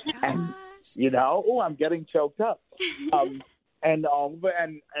 Oh my gosh. And, you know, I'm getting choked up. And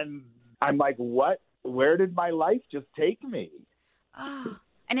I'm like, what? Where did my life just take me? Oh,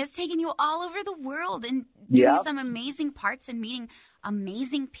 and it's taken you all over the world and doing some amazing parts and meeting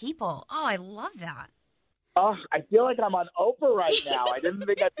amazing people. Oh, I love that. Oh, I feel like I'm on Oprah right now. I didn't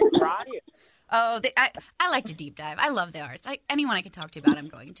think I'd be trying. Oh, I like to deep dive. I love the arts. Anyone I can talk to about, I'm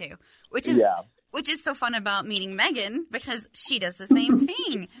going to. Which is so fun about meeting Megan, because she does the same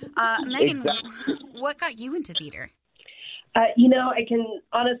thing. Megan, exactly. What got you into theater? You know, I can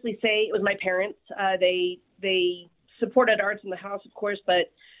honestly say it was my parents. They supported arts in the house, of course, but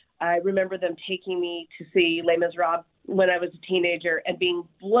I remember them taking me to see Les Miserables when I was a teenager and being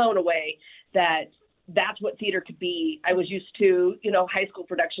blown away that that's what theater could be. I was used to, you know, high school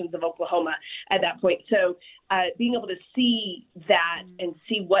productions of Oklahoma at that point. So being able to see that and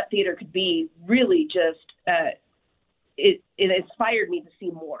see what theater could be really just it inspired me to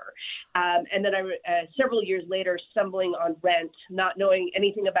see more. And then several years later, stumbling on Rent, not knowing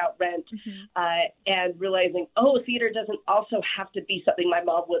anything about Rent, and realizing, theater doesn't also have to be something my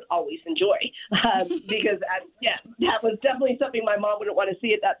mom would always enjoy. Because, that was definitely something my mom wouldn't want to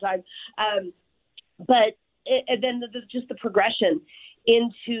see at that time. And then just the progression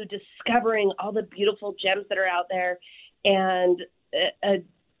into discovering all the beautiful gems that are out there, and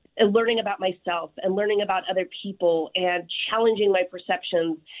learning about myself and learning about other people and challenging my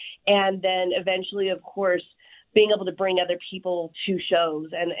perceptions. And then eventually, of course, being able to bring other people to shows,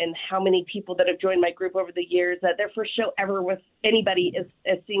 and how many people that have joined my group over the years that their first show ever with anybody is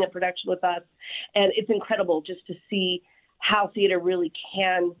seeing a production with us. And it's incredible just to see how theater really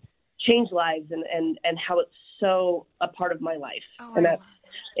can change lives, and how it's so a part of my life. And that's,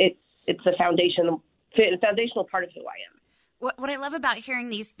 it's a foundational part of who I am. What I love about hearing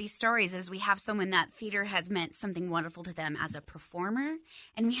these stories is we have someone that theater has meant something wonderful to them as a performer,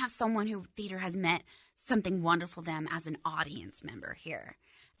 and we have someone who theater has meant something wonderful to them as an audience member here.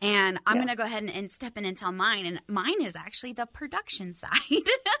 And I'm going to go ahead and step in and tell mine, and mine is actually the production side.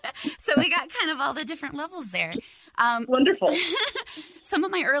 So we got kind of all the different levels there. Wonderful. Some of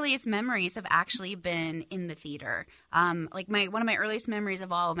my earliest memories have actually been in the theater. One of my earliest memories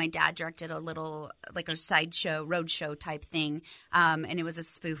of all, my dad directed a little, like a sideshow, roadshow type thing, and it was a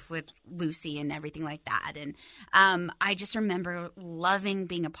spoof with Lucy and everything like that. And I just remember loving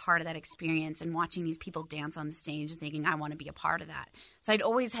being a part of that experience and watching these people dance on the stage and thinking, I want to be a part of that. So I'd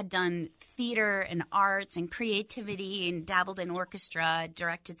always had done theater and arts and creativity and dabbled in orchestra,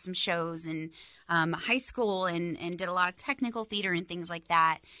 directed some shows in high school, and did a lot of technical theater and things like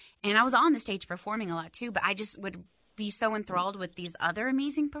that. And I was on the stage performing a lot too, but I just would be so enthralled with these other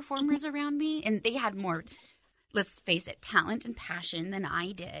amazing performers around me. And they had more, let's face it, talent and passion than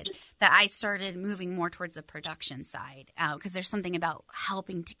I did, that I started moving more towards the production side, because there's something about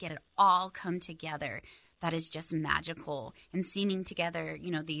helping to get it all come together that is just magical, and seaming together,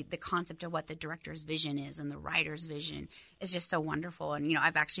 you know, the concept of what the director's vision is and the writer's vision is just so wonderful. And, you know,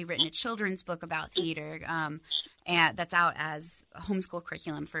 I've actually written a children's book about theater, and that's out as a homeschool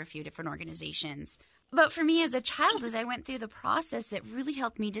curriculum for a few different organizations. But for me as a child, as I went through the process, it really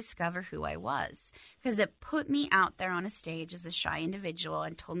helped me discover who I was, because it put me out there on a stage as a shy individual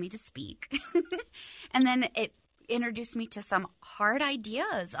and told me to speak. And then it introduced me to some hard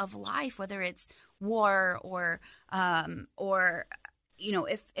ideas of life, whether it's war or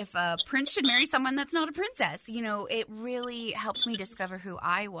if a prince should marry someone that's not a princess, it really helped me discover who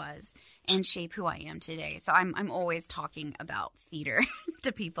I was and shape who I am today. So I'm always talking about theater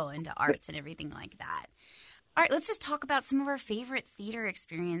to people and to arts and everything like that. All right, let's just talk about some of our favorite theater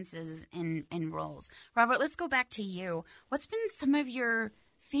experiences and roles. Robert, let's go back to you. What's been some of your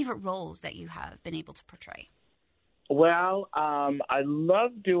favorite roles that you have been able to portray? Well, I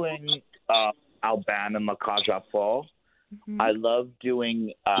love doing Alban in La Cage aux Folles. Mm-hmm. I love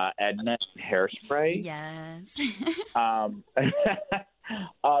doing Edna in Hairspray. Yes.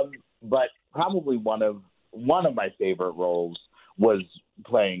 But probably one of my favorite roles was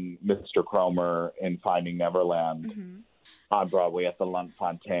playing Mr. Cromer in Finding Neverland mm-hmm. on Broadway at the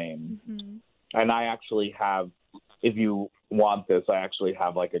Lunt-Fontanne. Mm-hmm. And I actually have, if you want this, I actually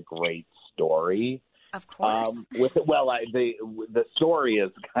have like a great story. Of course. With it. Well, the story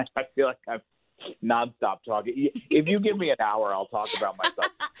is, I feel like I'm nonstop talking. If you give me an hour, I'll talk about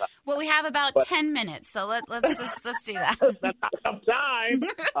myself. Well, we have about 10 minutes, so let's do that. That's not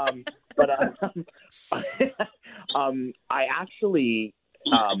enough time. I actually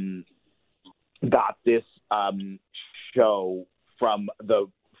got this show from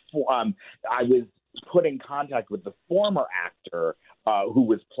I was put in contact with the former actor who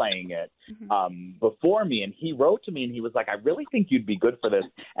was playing it before me, and he wrote to me and he was like, I really think you'd be good for this,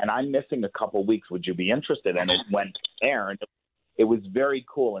 and I'm missing a couple weeks. Would you be interested? And it went there, and it was very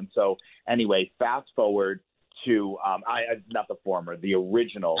cool. And so anyway, fast forward to not the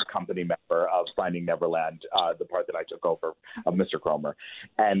original company member of Finding Neverland, the part that I took over of Mr. Cromer.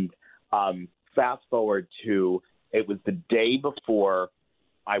 And fast forward to, it was the day before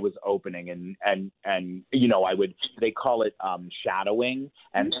I was opening, and they call it shadowing,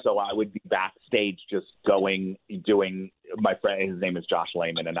 and so I would be backstage just doing my friend, his name is Josh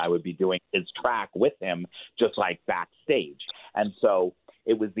Lehman, and I would be doing his track with him just like backstage. And so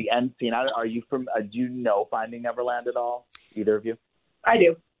it was the end scene. Do you know Finding Neverland at all? Either of you? I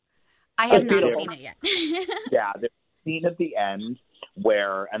do. I have not seen it yet. Yeah, there's a scene at the end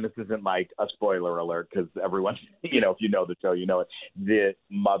where, and this isn't like a spoiler alert because everyone, if you know the show, you know it, the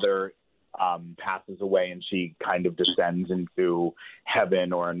mother passes away and she kind of descends into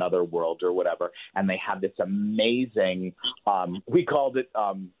heaven or another world or whatever. And they have this amazing, we called it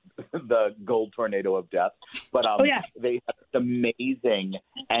the gold tornado of death, but they have this amazing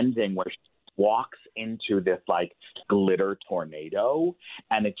ending where she walks into this like glitter tornado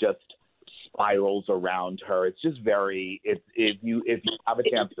and it just spirals around her. It's just if you have a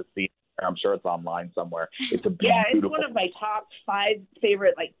chance to see it, I'm sure it's online somewhere. It's a beautiful. It's one of my top 5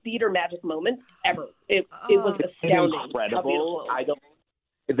 favorite like theater magic moments ever. It was astounding. Incredible.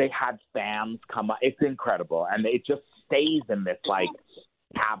 They had fans come up. It's incredible, and it just stays in this like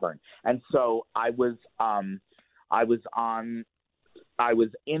cavern. And so I was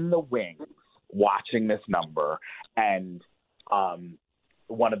in the wings watching this number, and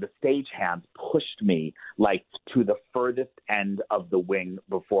one of the stagehands pushed me like to the furthest end of the wing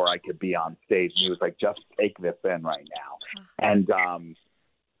before I could be on stage. And he was like, just take this in right now. And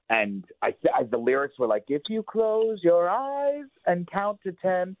the lyrics were like, if you close your eyes and count to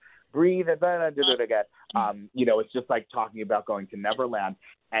 10, breathe, and then I did it again. It's just like talking about going to Neverland.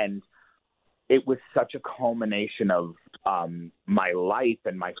 And it was such a culmination of my life.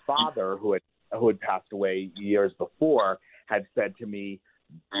 And my father, who had passed away years before, had said to me,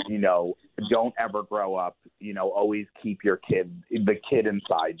 don't ever grow up, always keep the kid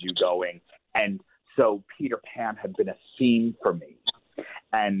inside you going. And so Peter Pan had been a theme for me.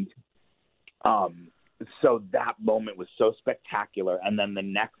 And so that moment was so spectacular. And then the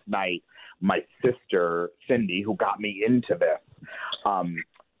next night, my sister, Cindy, who got me into this,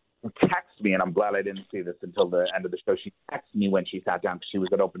 texted me, and I'm glad I didn't see this until the end of the show. She texted me when she sat down because she was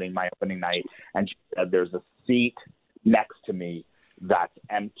at my opening night, and she said, there's a seat next to me that's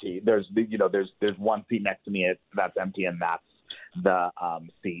empty. There's one seat next to me that's empty, and that's the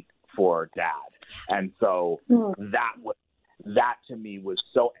seat for Dad. And so that to me was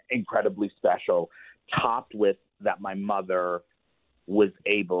so incredibly special, topped with that my mother was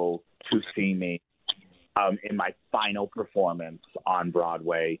able to see me in my final performance on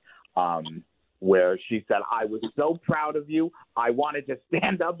Broadway, where she said, I was so proud of you. I wanted to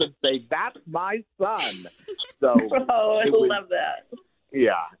stand up and say, that's my son. So I love that.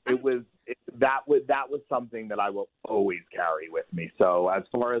 Yeah, that was something that I will always carry with me. So as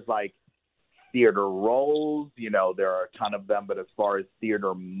far as like theater roles, there are a ton of them, but as far as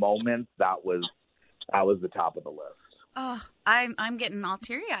theater moments, that was the top of the list. Oh, I'm getting all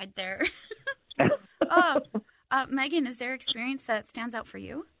teary-eyed there. Megan, is there experience that stands out for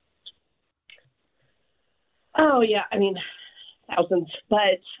you? Oh, yeah. I mean, thousands.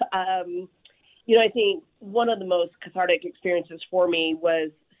 But, I think one of the most cathartic experiences for me was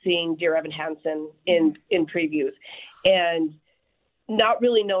seeing Dear Evan Hansen in previews. And not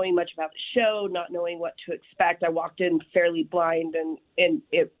really knowing much about the show, not knowing what to expect. I walked in fairly blind, and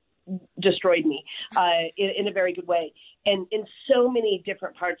it destroyed me in a very good way. And in so many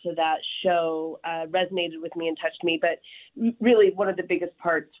different parts of that show resonated with me and touched me. But really one of the biggest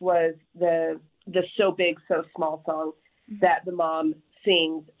parts was the So Big, So Small song that the mom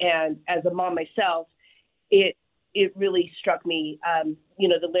sings. And as a mom myself, it really struck me,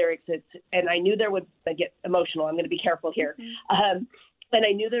 the lyrics. And I knew there would, I get emotional, I'm going to be careful here. And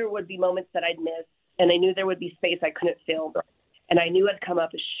I knew there would be moments that I'd miss, and I knew there would be space I couldn't fill. And I knew I'd come up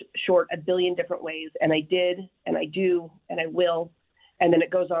short a billion different ways. And I did, and I do, and I will. And then it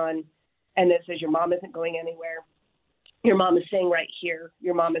goes on, and it says, your mom isn't going anywhere. Your mom is staying right here.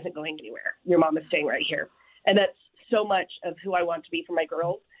 Your mom isn't going anywhere. Your mom is staying right here. And that's so much of who I want to be for my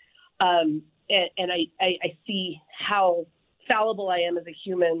girls. And I see how fallible I am as a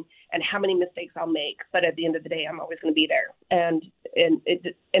human and how many mistakes I'll make. But at the end of the day, I'm always going to be there. And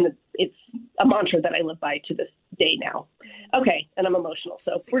it's a mantra that I live by to this day now. Okay. And I'm emotional.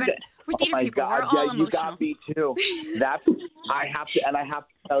 So we're good. We're theater people. God. We're all emotional. You got me too. I have to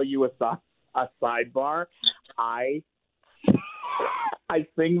tell you a sidebar. I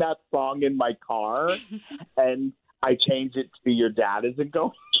sing that song in my car and I change it to Your Dad Isn't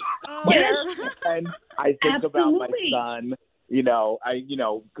Going Anywhere. And I think about my son, because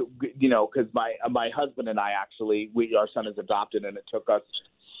my husband and I actually, our son is adopted, and it took us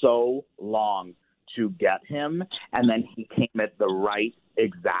so long to get him. And then he came at the right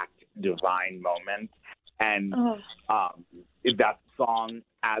exact divine moment. And that song,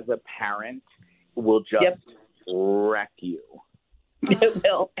 as a parent, will just wreck you. It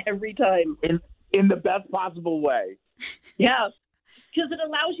will, every time. In the best possible way. Yeah. Because it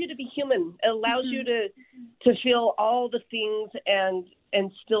allows you to be human. It allows you to feel all the things and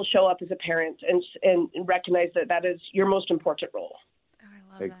still show up as a parent and recognize that is your most important role. Oh, I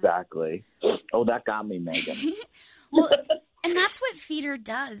love exactly. That. Oh, that got me, Megan. Well, and that's what theater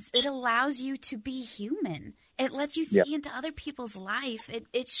does. It allows you to be human. It lets you see into other people's life.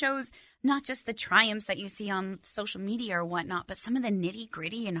 It shows not just the triumphs that you see on social media or whatnot, but some of the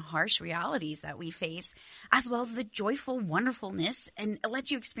nitty-gritty and harsh realities that we face, as well as the joyful wonderfulness. And it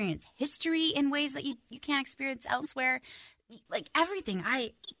lets you experience history in ways that you can't experience elsewhere. Like everything.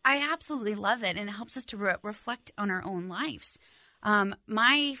 I absolutely love it, and it helps us to reflect on our own lives.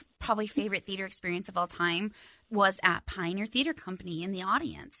 My probably favorite theater experience of all time was at Pioneer Theater Company in the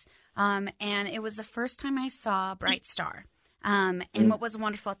audience. And it was the first time I saw Bright Star. And what was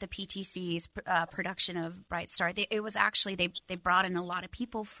wonderful at the PTC's production of Bright Star, it was actually, they brought in a lot of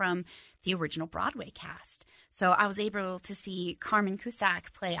people from the original Broadway cast. So I was able to see Carmen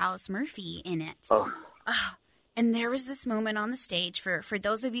Cusack play Alice Murphy in it. And there was this moment on the stage, for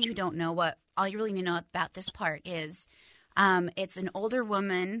those of you who don't know, all you really need to know about this part is it's an older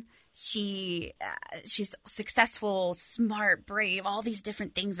woman. She's successful, smart, brave, all these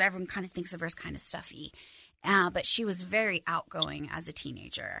different things, but everyone kind of thinks of her as kind of stuffy. But she was very outgoing as a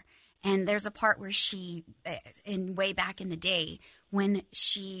teenager. And there's a part where she, way back in the day, when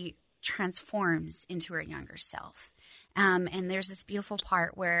she transforms into her younger self. And there's this beautiful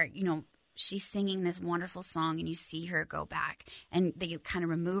part where, she's singing this wonderful song, and you see her go back, and they kind of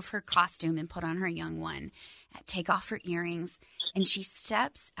remove her costume and put on her young one, take off her earrings, and she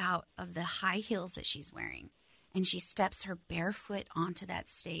steps out of the high heels that she's wearing. And she steps her barefoot onto that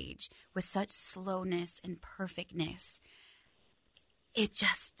stage with such slowness and perfectness. It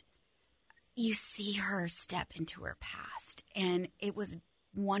just, you see her step into her past. And it was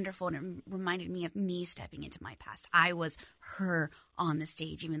wonderful, and it reminded me of me stepping into my past. I was her on the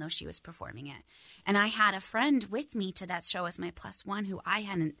stage, even though she was performing it. And I had a friend with me to that show as my +1 who I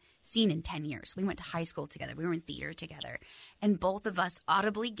hadn't seen in 10 years. We went to high school together. We were in theater together. And both of us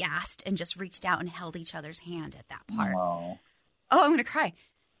audibly gasped and just reached out and held each other's hand at that part. Wow. Oh, I'm going to cry.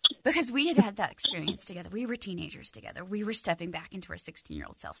 Because we had that experience together. We were teenagers together. We were stepping back into our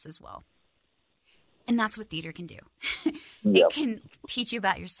 16-year-old selves as well. And that's what theater can do. It can teach you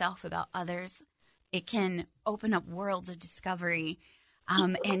about yourself, about others. It can open up worlds of discovery.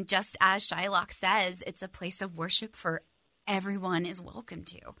 And just as Shylock says, it's a place of worship for everyone is welcome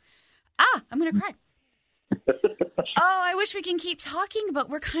to. I'm going to cry. I wish we can keep talking, but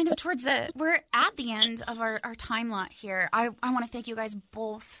we're kind of we're at the end of our time lot here. I want to thank you guys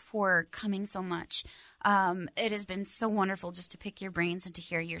both for coming so much. It has been so wonderful just to pick your brains and to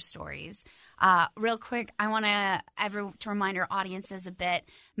hear your stories. Real quick, I want to remind our audiences a bit.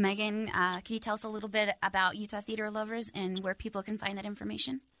 Megan, can you tell us a little bit about Utah Theater Lovers and where people can find that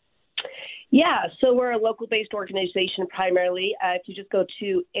information? Yeah, so we're a local-based organization primarily. If you just go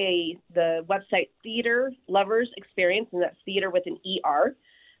to the website Theater Lovers Experience, and that's theater with an ER,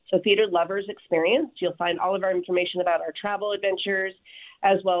 so Theater Lovers Experience, you'll find all of our information about our travel adventures,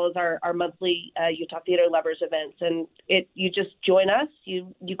 as well as our monthly Utah Theater Lovers events. And you just join us,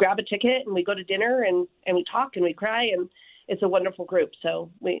 you grab a ticket, and we go to dinner, and we talk, and we cry, and it's a wonderful group. So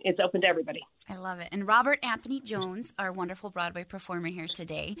it's open to everybody. I love it. And Robert Anthony Jones, our wonderful Broadway performer here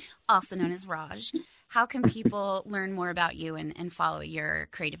today, also known as Raj, how can people learn more about you and follow your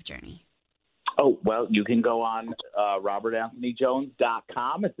creative journey? Oh, well, you can go on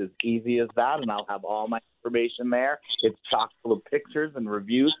robertanthonyjones.com. It's as easy as that, and I'll have all my information there. It's chock full of pictures and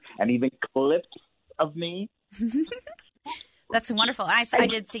reviews and even clips of me. That's wonderful. I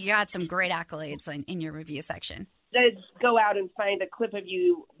did see you had some great accolades in your review section. Go out and find a clip of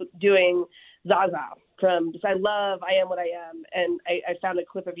you doing Zaza because I love I Am What I Am, and I found a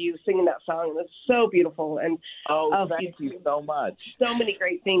clip of you singing that song, and it's so beautiful. And thank you so much. So many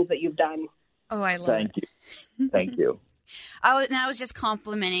great things that you've done. Oh, I love it. Thank you. I was just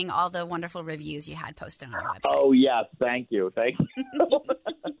complimenting all the wonderful reviews you had posted on our website. Oh, yes. Thank you.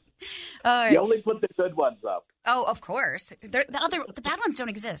 All right. You only put the good ones up. Oh, of course. The bad ones don't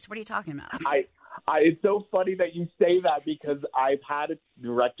exist. What are you talking about? It's so funny that you say that because I've had a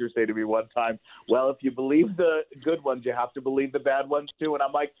director say to me one time, well, if you believe the good ones, you have to believe the bad ones too. And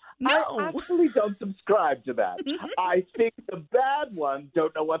I'm like, no. I actually don't subscribe to that. I think the bad ones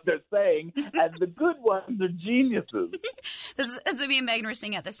don't know what they're saying, and the good ones are geniuses. That's what me and Megan were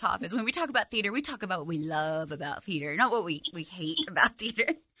saying at this top is when we talk about theater, we talk about what we love about theater, not what we hate about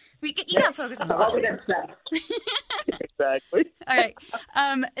theater. You gotta focus on the positive. Exactly. All right.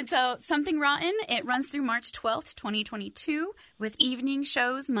 And so Something Rotten, it runs through March 12th, 2022, with evening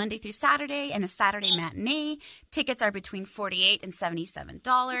shows Monday through Saturday and a Saturday matinee. Tickets are between $48 and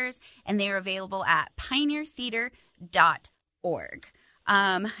 $77, and they are available at pioneertheater.org.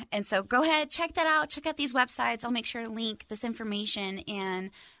 And so go ahead, check that out. Check out these websites. I'll make sure to link this information in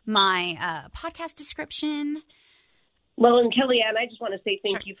my podcast description. Well, and Kellyanne, I just want to say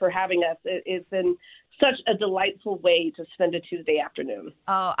thank you for having us. It's been such a delightful way to spend a Tuesday afternoon.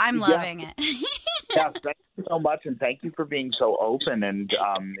 Oh, I'm loving it. Yes, thank you so much, and thank you for being so open and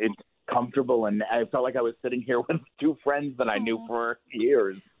it's comfortable. And I felt like I was sitting here with two friends that I knew for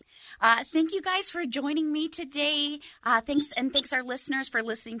years. Thank you guys for joining me today. Thanks our listeners for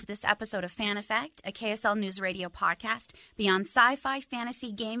listening to this episode of Fan Effect, a KSL News Radio podcast beyond sci-fi,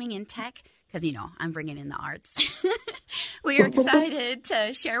 fantasy, gaming, and tech. Because, I'm bringing in the arts. We are excited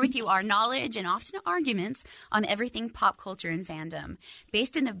to share with you our knowledge and often arguments on everything pop culture and fandom.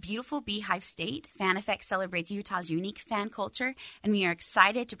 Based in the beautiful Beehive State, Fan Effect celebrates Utah's unique fan culture, and we are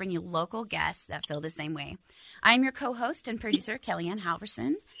excited to bring you local guests that feel the same way. I am your co-host and producer, Kellyanne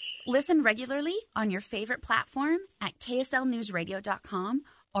Halverson. Listen regularly on your favorite platform at kslnewsradio.com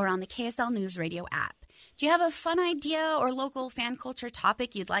or on the KSL News Radio app. Do you have a fun idea or local fan culture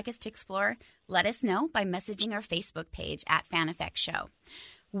topic you'd like us to explore? Let us know by messaging our Facebook page at Fan Effect Show,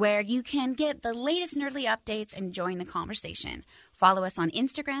 where you can get the latest nerdly updates and join the conversation. Follow us on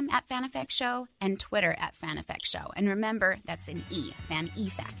Instagram at Fan Effect Show and Twitter at Fan Effect Show. And remember, that's an E, Fan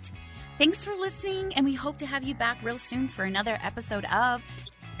Effect. Thanks for listening, and we hope to have you back real soon for another episode of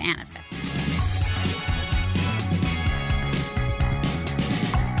Fan Effect.